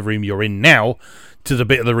bit of the room you're in now to the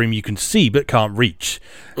bit of the room you can see but can't reach.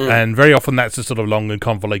 And very often that's a sort of long and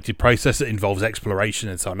convoluted process that involves exploration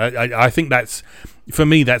and so on. I think that's, for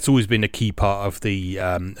me, that's always been a key part of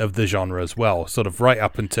the genre as well, sort of right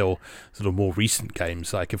up until sort of more recent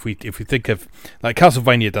games. Like if we think of, like,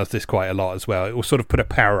 Castlevania does this quite a lot as well. It will sort of put a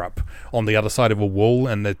power up on the other side of a wall,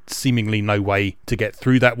 and there's seemingly no way to get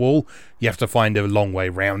through that wall. You have to find a long way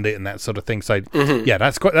around it and that sort of thing. So yeah,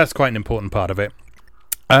 that's quite an important part of it.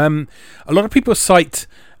 A lot of people cite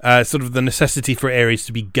sort of the necessity for areas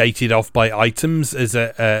to be gated off by items as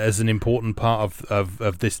an important part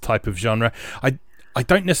of this type of genre. I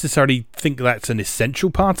don't necessarily think that's an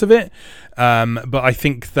essential part of it, but I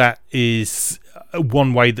think that is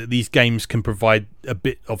one way that these games can provide a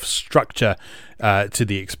bit of structure to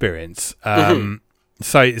the experience.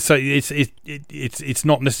 So it's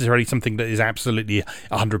not necessarily something that is absolutely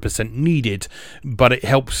 100% needed, but it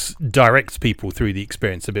helps direct people through the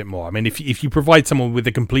experience a bit more. I mean, if you provide someone with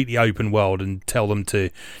a completely open world and tell them to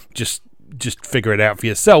just figure it out for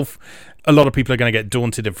yourself, a lot of people are going to get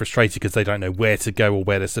daunted and frustrated because they don't know where to go or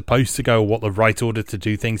where they're supposed to go or what the right order to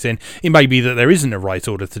do things in. It may be that there isn't a right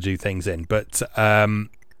order to do things in, but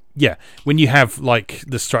yeah, when you have like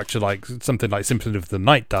the structure like something like Symphony of the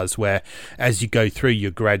Night does, where as you go through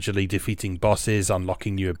you're gradually defeating bosses,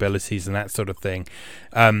 unlocking new abilities and that sort of thing,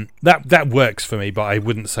 that works for me, but I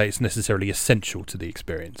wouldn't say it's necessarily essential to the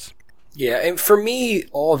experience. Yeah, and for me,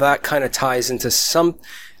 all that kind of ties into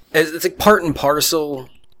it's like part and parcel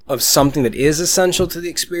of something that is essential to the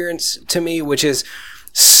experience to me, which is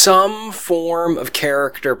some form of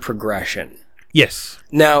character progression. Yes.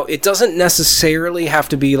 Now, it doesn't necessarily have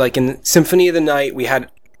to be like in Symphony of the Night, we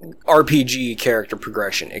had RPG character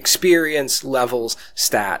progression, experience, levels,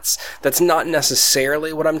 stats. That's not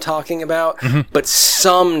necessarily what I'm talking about, but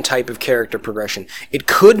some type of character progression. It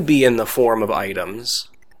could be in the form of items.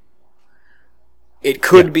 It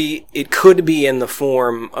could be in the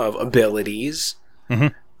form of abilities.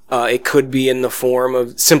 It could be in the form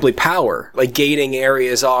of simply power, like gating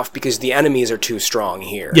areas off because the enemies are too strong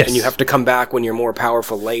here. Yes. And you have to come back when you're more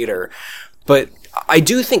powerful later. But I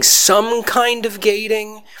do think some kind of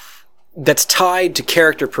gating that's tied to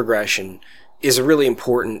character progression is really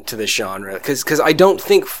important to this genre. Because I don't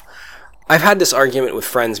think... I've had this argument with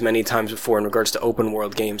friends many times before in regards to open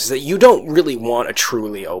world games, is that you don't really want a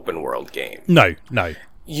truly open world game. No.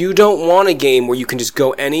 You don't want a game where you can just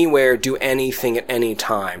go anywhere, do anything at any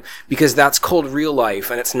time, because that's called real life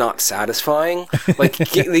and it's not satisfying. Like,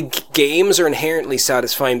 the games are inherently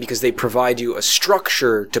satisfying because they provide you a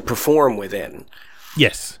structure to perform within.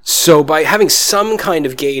 Yes. So by having some kind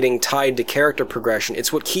of gating tied to character progression,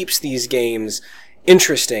 it's what keeps these games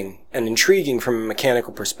interesting and intriguing from a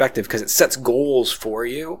mechanical perspective, because it sets goals for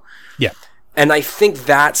you. Yeah. And I think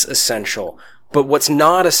that's essential. But what's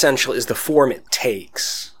not essential is the form it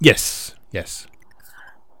takes. Yes.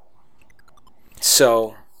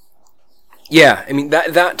 So, yeah, I mean,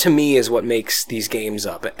 that to me is what makes these games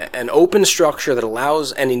up. An open structure that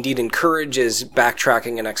allows and indeed encourages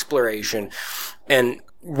backtracking and exploration, and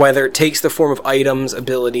whether it takes the form of items,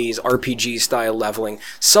 abilities, RPG-style leveling,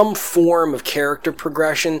 some form of character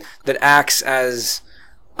progression that acts as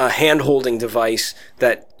a hand-holding device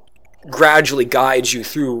that gradually guides you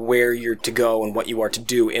through where you're to go and what you are to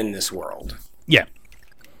do in this world.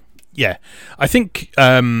 Yeah. I think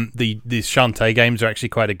the Shantae games are actually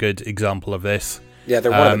quite a good example of this. Yeah,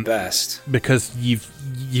 they're one of the best. Because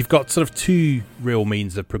you've got sort of two real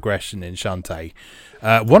means of progression in Shantae.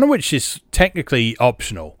 One of which is technically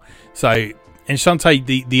optional. So in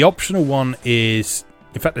Shantae, the optional one is...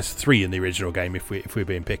 In fact, there's 3 in the original game if we're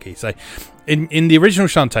being picky. So, in the original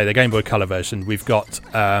Shantae, the Game Boy Color version, you've got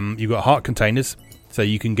heart containers. So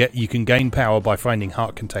you can gain power by finding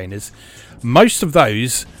heart containers. Most of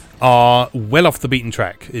those are well off the beaten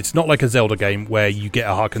track. It's not like a Zelda game where you get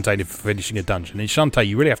a heart container for finishing a dungeon. In Shantae,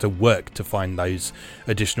 you really have to work to find those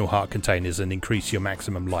additional heart containers and increase your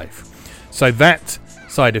maximum life. So that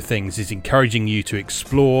side of things is encouraging you to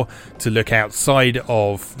explore, to look outside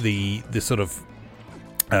of the sort of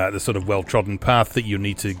well-trodden path that you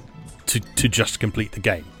need to just complete the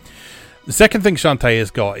game. The second thing Shantae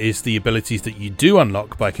has got is the abilities that you do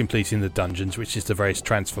unlock by completing the dungeons, which is the various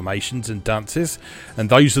transformations and dances, and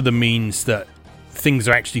those are the means that things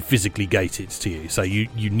are actually physically gated to you. So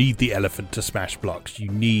you need the elephant to smash blocks,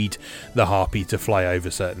 you need the harpy to fly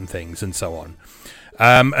over certain things, and so on.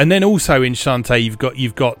 And then also in Shantae,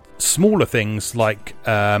 you've got smaller things like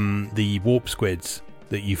the warp squids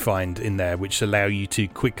that you find in there, which allow you to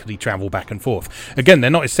quickly travel back and forth. Again,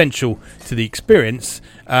 they're not essential to the experience,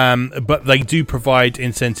 but they do provide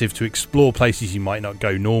incentive to explore places you might not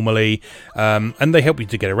go normally, and they help you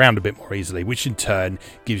to get around a bit more easily, which in turn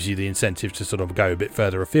gives you the incentive to sort of go a bit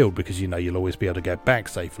further afield, because you know you'll always be able to get back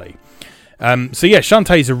safely. So yeah,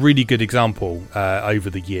 Shantae is a really good example over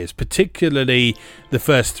the years, particularly the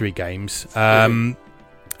first 3 games.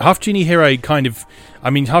 Half Genie Hero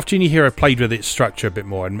Half Genie Hero played with its structure a bit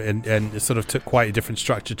more and it sort of took quite a different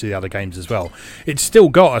structure to the other games as well. It's still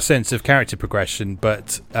got a sense of character progression,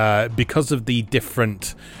 but because of the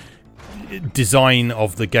different design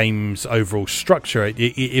of the game's overall structure,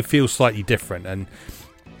 it feels slightly different. And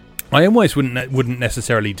I almost wouldn't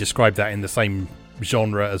necessarily describe that in the same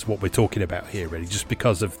genre as what we're talking about here, really, just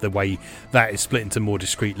because of the way that is split into more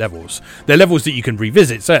discrete levels. They're levels that you can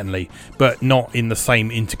revisit, certainly, but not in the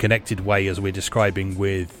same interconnected way as we're describing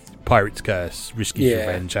with Pirate's Curse, Risky's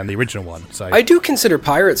Revenge, and the original one. So I do consider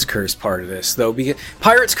Pirate's Curse part of this, though, because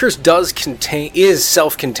Pirate's Curse is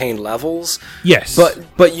self-contained levels. Yes,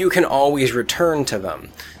 but you can always return to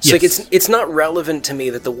them. So yes. Like it's not relevant to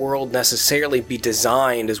me that the world necessarily be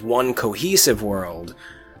designed as one cohesive world.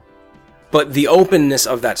 But the openness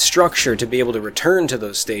of that structure to be able to return to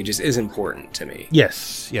those stages is important to me.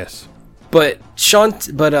 Yes. But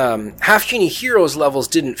Half Genie Heroes levels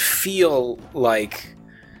didn't feel like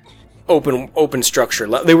open structure.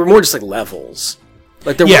 They were more just like levels.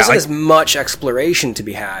 Like there wasn't as much exploration to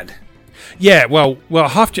be had. Yeah, well,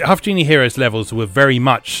 Half Genie Heroes levels were very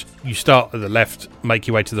much, you start at the left, make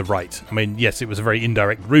your way to the right. I mean, yes, it was a very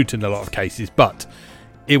indirect route in a lot of cases, but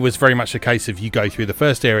it was very much a case of you go through the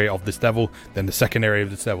first area of this level, then the second area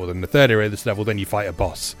of this level, then the third area of this level, then you fight a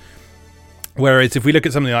boss. Whereas if we look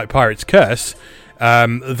at something like Pirate's Curse,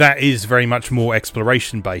 that is very much more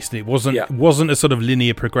exploration based. It wasn't a sort of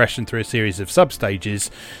linear progression through a series of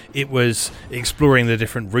sub-stages. It was exploring the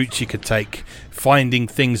different routes you could take, finding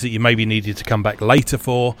things that you maybe needed to come back later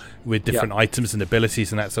for with different items and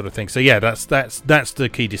abilities and that sort of thing. So yeah, that's the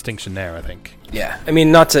key distinction there, I think. Yeah, I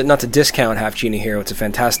mean, not to discount Half Genie Hero. It's a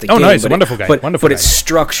fantastic game. Oh, no, it's a wonderful game. But it's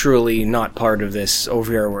structurally not part of this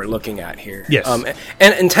over we're looking at here. Yes.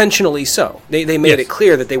 And intentionally so. They made it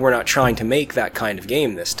clear that they were not trying to make that kind of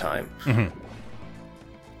game this time. Mm-hmm.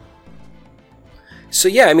 So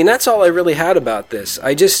yeah, I mean, that's all I really had about this.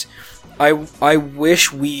 I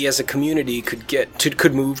wish we as a community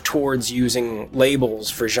could move towards using labels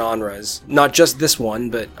for genres, not just this one,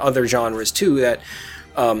 but other genres too, that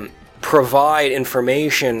provide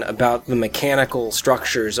information about the mechanical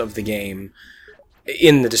structures of the game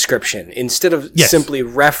in the description, instead of simply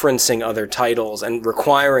referencing other titles and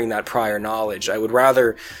requiring that prior knowledge. I would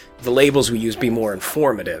rather the labels we use be more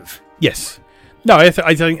informative. Yes. No, I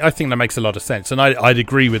think that makes a lot of sense, and I'd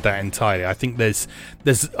agree with that entirely. I think there's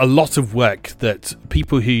a lot of work that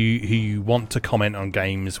people who want to comment on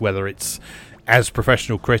games, whether it's as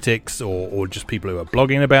professional critics or just people who are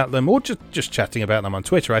blogging about them or just chatting about them on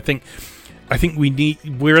Twitter, I think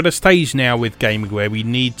we're at a stage now with gaming where we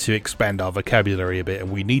need to expand our vocabulary a bit,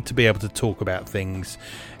 and we need to be able to talk about things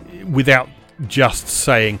without just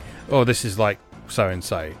saying, "Oh, this is like so and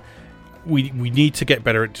so." We need to get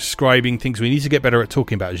better at describing things. We need to get better at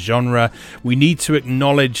talking about genre. We need to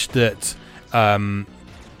acknowledge that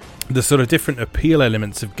the sort of different appeal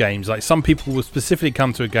elements of games, like some people will specifically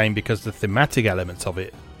come to a game because the thematic elements of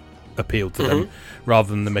it appeal to them rather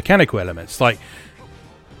than the mechanical elements. Like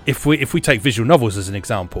if we take visual novels as an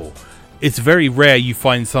example, it's very rare you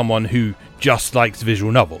find someone who just likes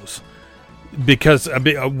visual novels. Because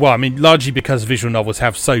largely because visual novels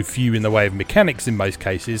have so few in the way of mechanics in most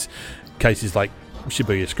cases like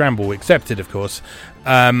Shibuya Scramble accepted, of course,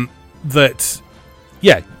 that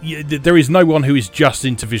there is no one who is just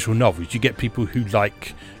into visual novels. You get people who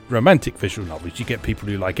like romantic visual novels, you get people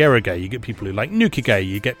who like eroge, you get people who like nukige,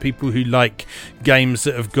 you get people who like games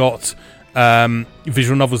that have got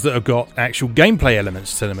visual novels that have got actual gameplay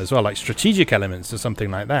elements to them as well, like strategic elements or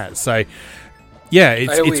something like that. So yeah,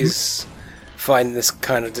 I always find this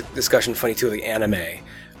kind of discussion funny too, like anime.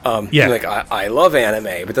 Like I love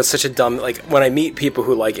anime, but that's such a dumb, like when I meet people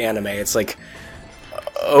who like anime, it's like,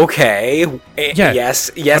 okay, yes,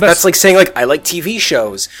 that's like saying like I like TV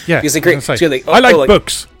shows. Yeah, because great. So like, I like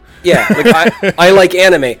books. Yeah, like I like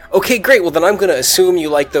anime. Okay, great. Well, then I'm gonna assume you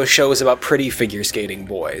like those shows about pretty figure skating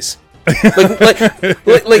boys.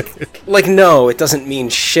 like no, it doesn't mean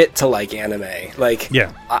shit to like anime. Like,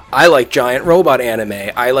 I like giant robot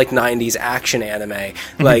anime. I like 90s action anime.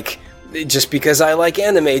 Like, just because I like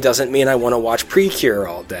anime doesn't mean I want to watch Precure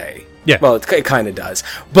all day. Yeah. Well, it kind of does.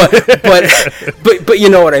 But you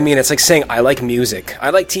know what I mean? It's like saying I like music. I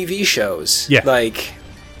like TV shows. Yeah. Like,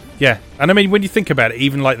 yeah. And I mean, when you think about it,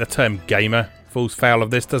 even like the term gamer falls foul of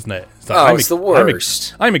this, doesn't it? It's like, it's the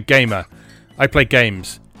worst. I'm a gamer. I play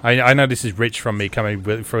games. I know this is rich from me coming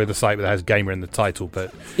through the site that has gamer in the title,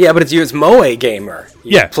 but... Yeah, but it's Moe Gamer.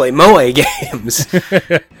 You play Moe games.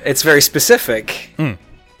 It's very specific. Mm.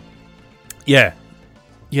 Yeah.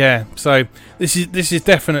 Yeah, so this is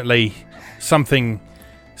definitely something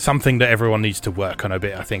that everyone needs to work on a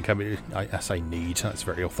bit, I think. I mean, I say need, that's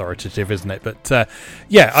very authoritative, isn't it? But,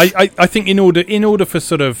 I think in order for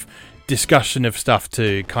sort of discussion of stuff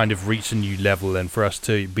to kind of reach a new level and for us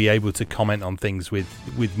to be able to comment on things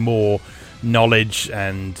with more knowledge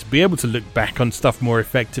and be able to look back on stuff more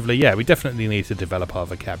effectively, we definitely need to develop our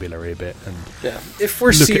vocabulary a bit. And if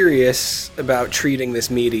we're serious about treating this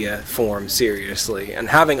media form seriously and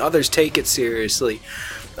having others take it seriously,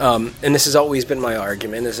 and this has always been my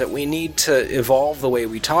argument, is that we need to evolve the way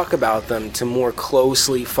we talk about them to more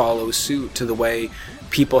closely follow suit to the way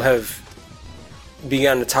people have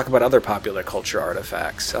began to talk about other popular culture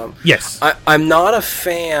artifacts. Yes. I'm not a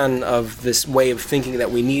fan of this way of thinking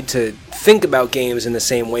that we need to think about games in the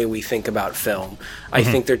same way we think about film. I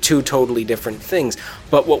think they're two totally different things.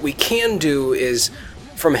 But what we can do is,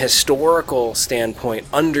 from a historical standpoint,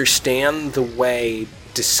 understand the way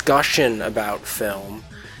discussion about film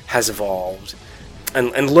has evolved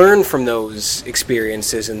and learn from those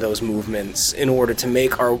experiences and those movements in order to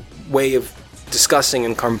make our way of discussing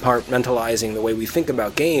and compartmentalizing the way we think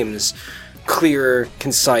about games clearer,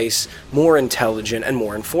 concise, more intelligent, and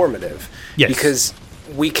more informative. Yes. Because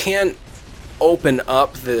we can't open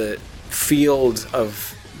up the field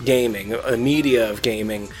of gaming, a media of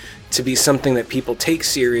gaming, to be something that people take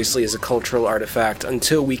seriously as a cultural artifact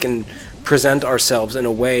until we can present ourselves in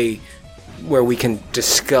a way where we can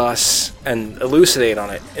discuss and elucidate on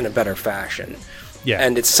it in a better fashion. Yeah.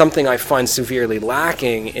 And it's something I find severely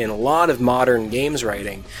lacking in a lot of modern games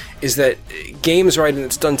writing, is that games writing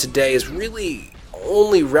that's done today is really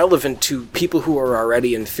only relevant to people who are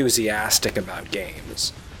already enthusiastic about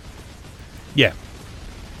games. Yeah.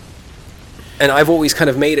 And I've always kind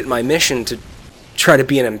of made it my mission to try to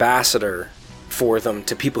be an ambassador for them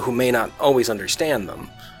to people who may not always understand them.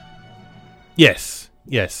 Yes.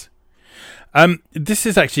 This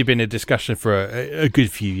has actually been a discussion for a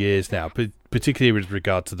good few years now, but particularly with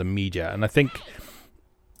regard to the media. And I think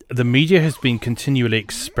the media has been continually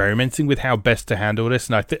experimenting with how best to handle this.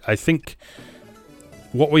 And I think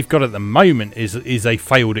what we've got at the moment is a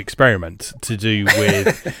failed experiment to do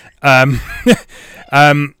with...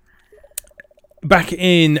 back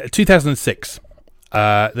in 2006,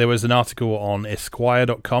 there was an article on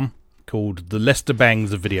Esquire.com called The Lester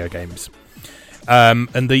Bangs of Video Games. And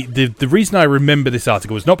the reason I remember this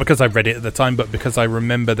article is not because I read it at the time, but because I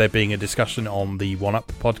remember there being a discussion on the One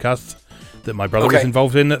Up podcast that my brother was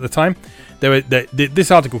involved in at the time. This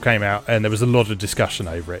article came out and there was a lot of discussion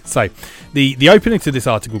over it. So the opening to this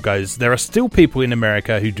article goes, there are still people in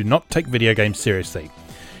America who do not take video games seriously.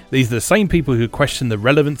 These are the same people who question the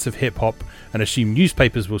relevance of hip-hop and assume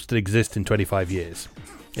newspapers will still exist in 25 years.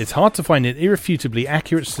 It's hard to find an irrefutably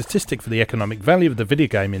accurate statistic for the economic value of the video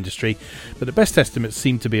game industry, but the best estimates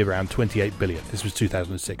seem to be around 28 billion. This was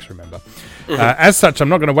 2006, remember. As such, I'm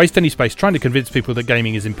not going to waste any space trying to convince people that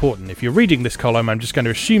gaming is important. If you're reading this column, I'm just going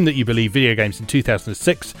to assume that you believe video games in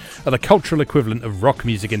 2006 are the cultural equivalent of rock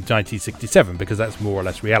music in 1967, because that's more or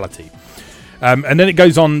less reality. And then it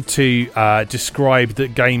goes on to describe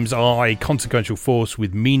that games are a consequential force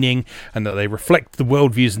with meaning and that they reflect the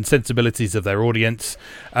worldviews and sensibilities of their audience.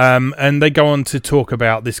 And they go on to talk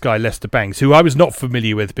about this guy, Lester Bangs, who I was not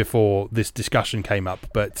familiar with before this discussion came up.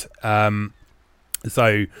 But it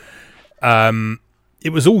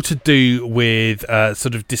was all to do with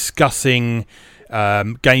sort of discussing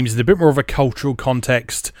games in a bit more of a cultural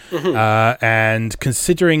context and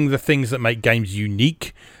considering the things that make games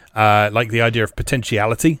unique. Like the idea of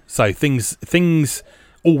potentiality. So things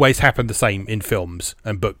always happen the same in films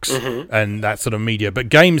and books and that sort of media. But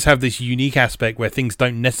games have this unique aspect where things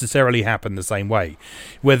don't necessarily happen the same way.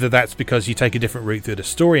 Whether that's because you take a different route through the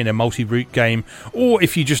story in a multi-route game, or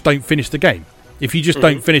if you just don't finish the game. If you just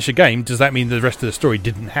don't finish a game, does that mean the rest of the story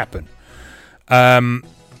didn't happen? And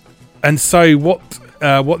so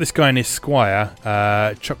what this guy in Esquire,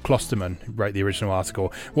 Chuck Klosterman, who wrote the original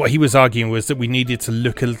article, what he was arguing was that we needed to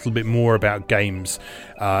look a little bit more about games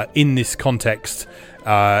in this context,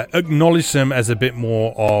 acknowledge them as a bit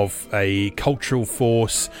more of a cultural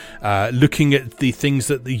force, looking at the things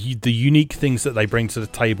that the unique things that they bring to the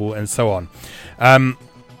table, and so on.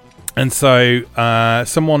 And so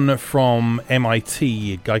someone from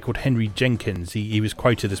MIT, a guy called Henry Jenkins, he was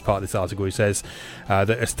quoted as part of this article. He says that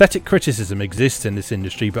aesthetic criticism exists in this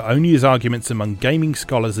industry, but only as arguments among gaming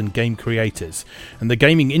scholars and game creators. And the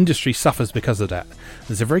gaming industry suffers because of that.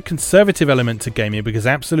 There's a very conservative element to gaming because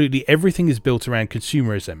absolutely everything is built around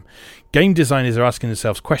consumerism. Game designers are asking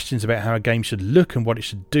themselves questions about how a game should look and what it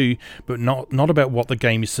should do, but not about what the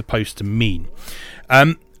game is supposed to mean.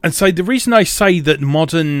 And so the reason I say that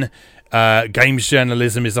modern games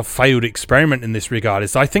journalism is a failed experiment in this regard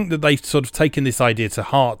is I think that they've sort of taken this idea to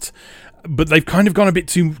heart, but they've kind of gone a bit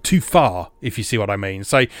too far, if you see what I mean.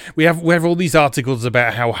 So we have all these articles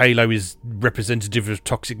about how Halo is representative of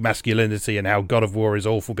toxic masculinity and how God of War is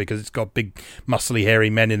awful because it's got big, muscly, hairy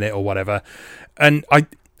men in it or whatever. And I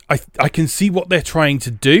can see what they're trying to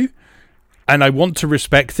do, and I want to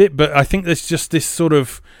respect it, but I think there's just this sort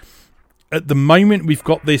of... At the moment, we've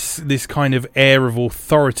got this kind of air of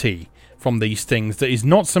authority from these things that is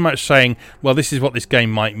not so much saying, well, this is what this game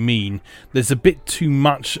might mean. There's a bit too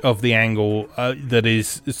much of the angle that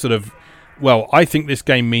is sort of, well, I think this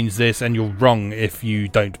game means this, and you're wrong if you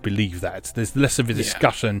don't believe that. There's less of a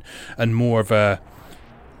discussion and more of a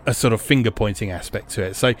sort of finger-pointing aspect to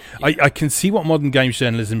it. So I can see what modern games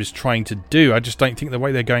journalism is trying to do. I just don't think the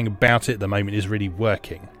way they're going about it at the moment is really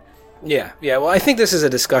working. Yeah. Well, I think this is a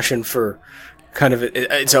discussion for kind of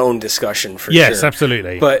its own discussion for sure. Yes,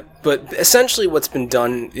 absolutely. But essentially what's been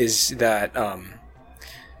done is that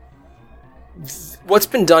what's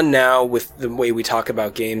been done now with the way we talk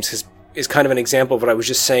about games is kind of an example of what I was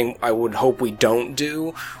just saying I would hope we don't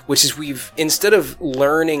do, which is we've, instead of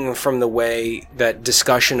learning from the way that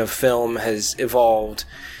discussion of film has evolved,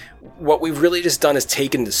 what we've really just done is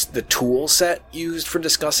taken the tool set used for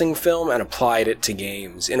discussing film and applied it to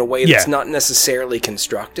games in a way that's not necessarily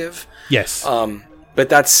constructive. Yes. But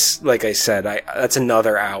that's, like I said, that's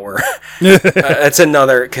another hour. That's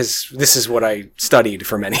another, because this is what I studied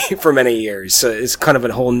for many years. So it's kind of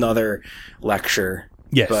a whole nother lecture.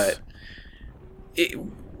 Yes. But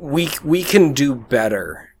we can do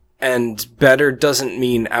better. And better doesn't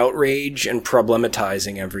mean outrage and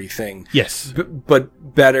problematizing everything. Yes.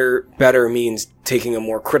 But better means taking a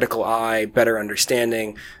more critical eye, better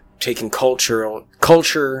understanding, taking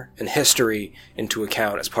culture and history into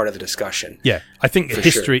account as part of the discussion. Yeah, I think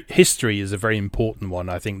history is a very important one.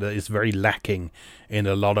 I think that is very lacking in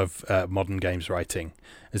a lot of modern games writing.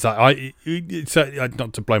 It's like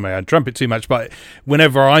not to blow my own trumpet too much, but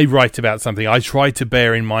whenever I write about something, I try to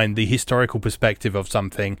bear in mind the historical perspective of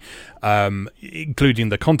something, including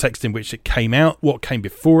the context in which it came out, what came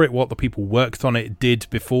before it, what the people worked on it did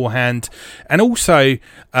beforehand, and also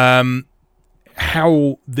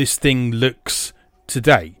how this thing looks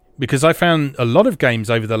today. Because I found a lot of games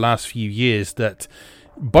over the last few years that,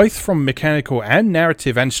 both from mechanical and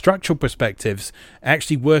narrative and structural perspectives,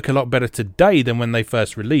 actually work a lot better today than when they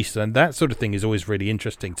first released, and that sort of thing is always really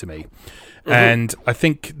interesting to me. Mm-hmm. And I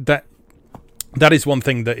think that is one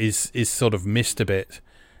thing that is sort of missed a bit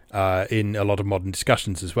in a lot of modern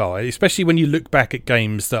discussions as well, especially when you look back at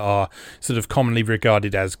games that are sort of commonly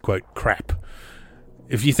regarded as, quote, crap.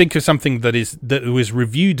 If you think of something that was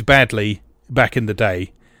reviewed badly back in the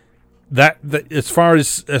day, that as far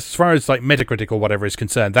as like Metacritic or whatever is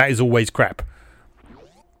concerned, that is always crap.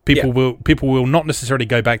 People will not necessarily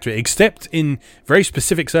go back to it, except in very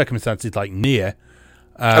specific circumstances like Nier.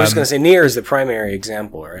 I was going to say Nier is the primary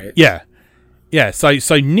example, right? Yeah.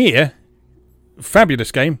 So Nier,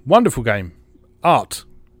 fabulous game, wonderful game, art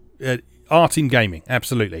in gaming,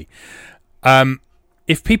 absolutely.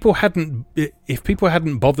 If people hadn't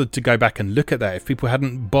bothered to go back and look at that, if people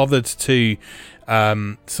hadn't bothered to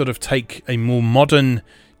sort of take a more modern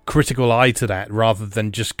critical eye to that, rather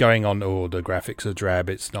than just going on, oh, the graphics are drab,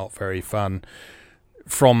 it's not very fun,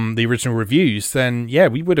 from the original reviews, then yeah,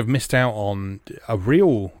 we would have missed out on a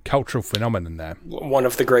real cultural phenomenon there. One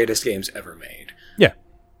of the greatest games ever made. Yeah.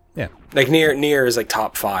 Like Nier is like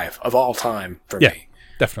top 5 of all time for me. Yeah,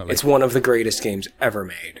 definitely. It's one of the greatest games ever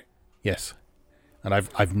made. Yes. And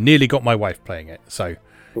I've nearly got my wife playing it, so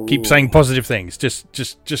keep saying positive things. Just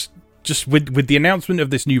with the announcement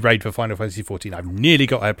of this new raid for Final Fantasy XIV, I've nearly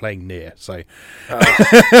got her playing Nier. So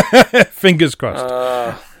fingers crossed.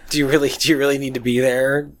 Do you really need to be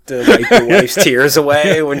there to wipe your wife's tears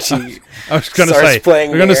away when she starts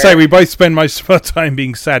playing Nier? I'm going to say we both spend most of our time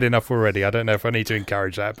being sad enough already. I don't know if I need to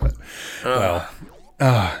encourage that, but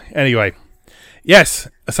anyway, yes.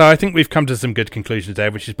 So I think we've come to some good conclusions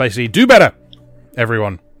there, which is basically do better.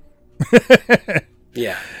 Everyone.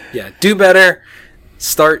 Yeah. Do better.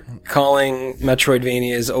 Start calling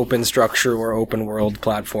Metroidvanias open structure or open world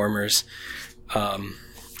platformers.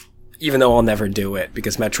 Even though I'll never do it,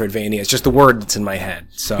 because Metroidvania is just a word that's in my head.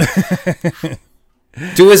 So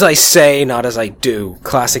do as I say, not as I do.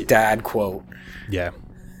 Classic dad quote. Yeah.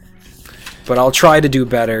 But I'll try to do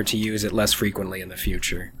better to use it less frequently in the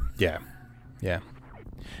future. Yeah.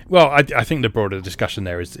 Well, I think the broader discussion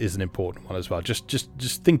there is an important one as well.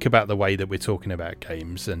 Just think about the way that we're talking about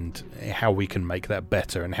games and how we can make that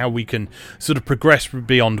better and how we can sort of progress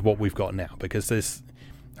beyond what we've got now. Because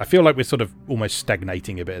I feel like we're sort of almost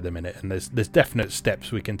stagnating a bit at the minute, and there's definite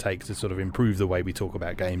steps we can take to sort of improve the way we talk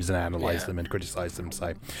about games and analyse them and criticise them.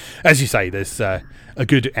 So, as you say, there's a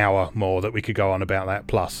good hour more that we could go on about that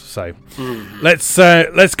plus. So let's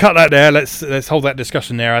cut that there. Let's hold that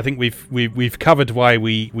discussion there. I think we've covered why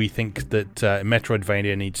we think that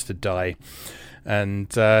Metroidvania needs to die,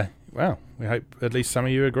 and well, we hope at least some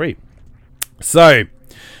of you agree. So,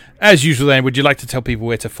 as usual, then, would you like to tell people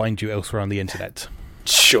where to find you elsewhere on the internet?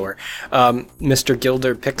 Sure.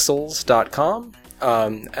 MrGilderPixels.com,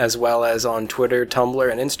 as well as on Twitter,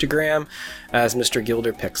 Tumblr, and Instagram as Mr.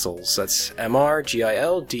 Gilder Pixels. That's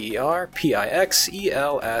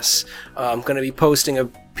MrGilderPixels. I'm going to be posting a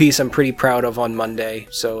piece I'm pretty proud of on Monday,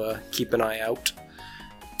 so keep an eye out.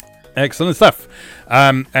 Excellent stuff.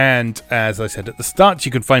 And as I said at the start,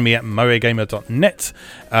 you can find me at moegamer.net,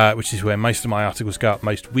 which is where most of my articles go up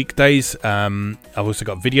most weekdays. I've also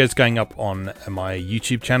got videos going up on my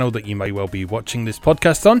YouTube channel that you may well be watching this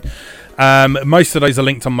podcast on. Most of those are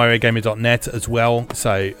linked on moegamer.net as well,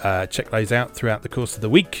 so check those out throughout the course of the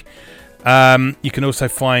week. You can also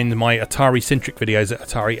find my Atari-centric videos at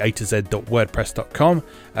atari-a-to-z.wordpress.com.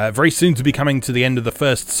 Very soon to be coming to the end of the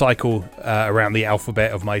first cycle around the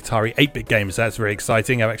alphabet of my Atari 8-bit games. That's very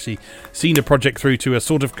exciting. I've actually seen the project through to a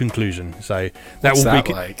sort of conclusion. So What's that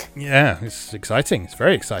like? Yeah, it's exciting. It's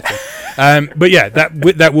very exciting. But yeah,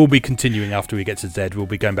 that will be continuing after we get to Z. We'll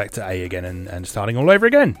be going back to A again and starting all over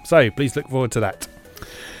again. So please look forward to that.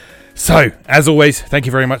 So, as always, thank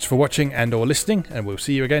you very much for watching and or listening, and we'll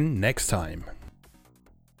see you again next time.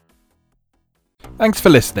 Thanks for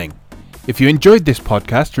listening. If you enjoyed this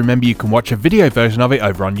podcast, remember you can watch a video version of it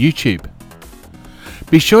over on YouTube.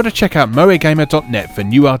 Be sure to check out moegamer.net for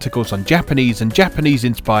new articles on Japanese and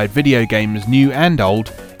Japanese-inspired video games, new and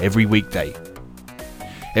old, every weekday.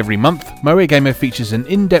 Every month, Moe Gamer features an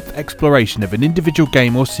in-depth exploration of an individual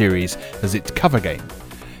game or series as its cover game,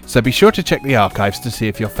 so be sure to check the archives to see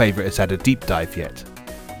if your favourite has had a deep dive yet.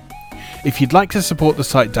 If you'd like to support the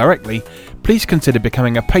site directly, please consider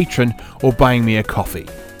becoming a patron or buying me a coffee.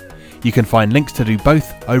 You can find links to do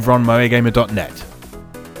both over on moegamer.net.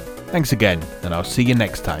 Thanks again, and I'll see you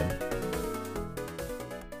next time.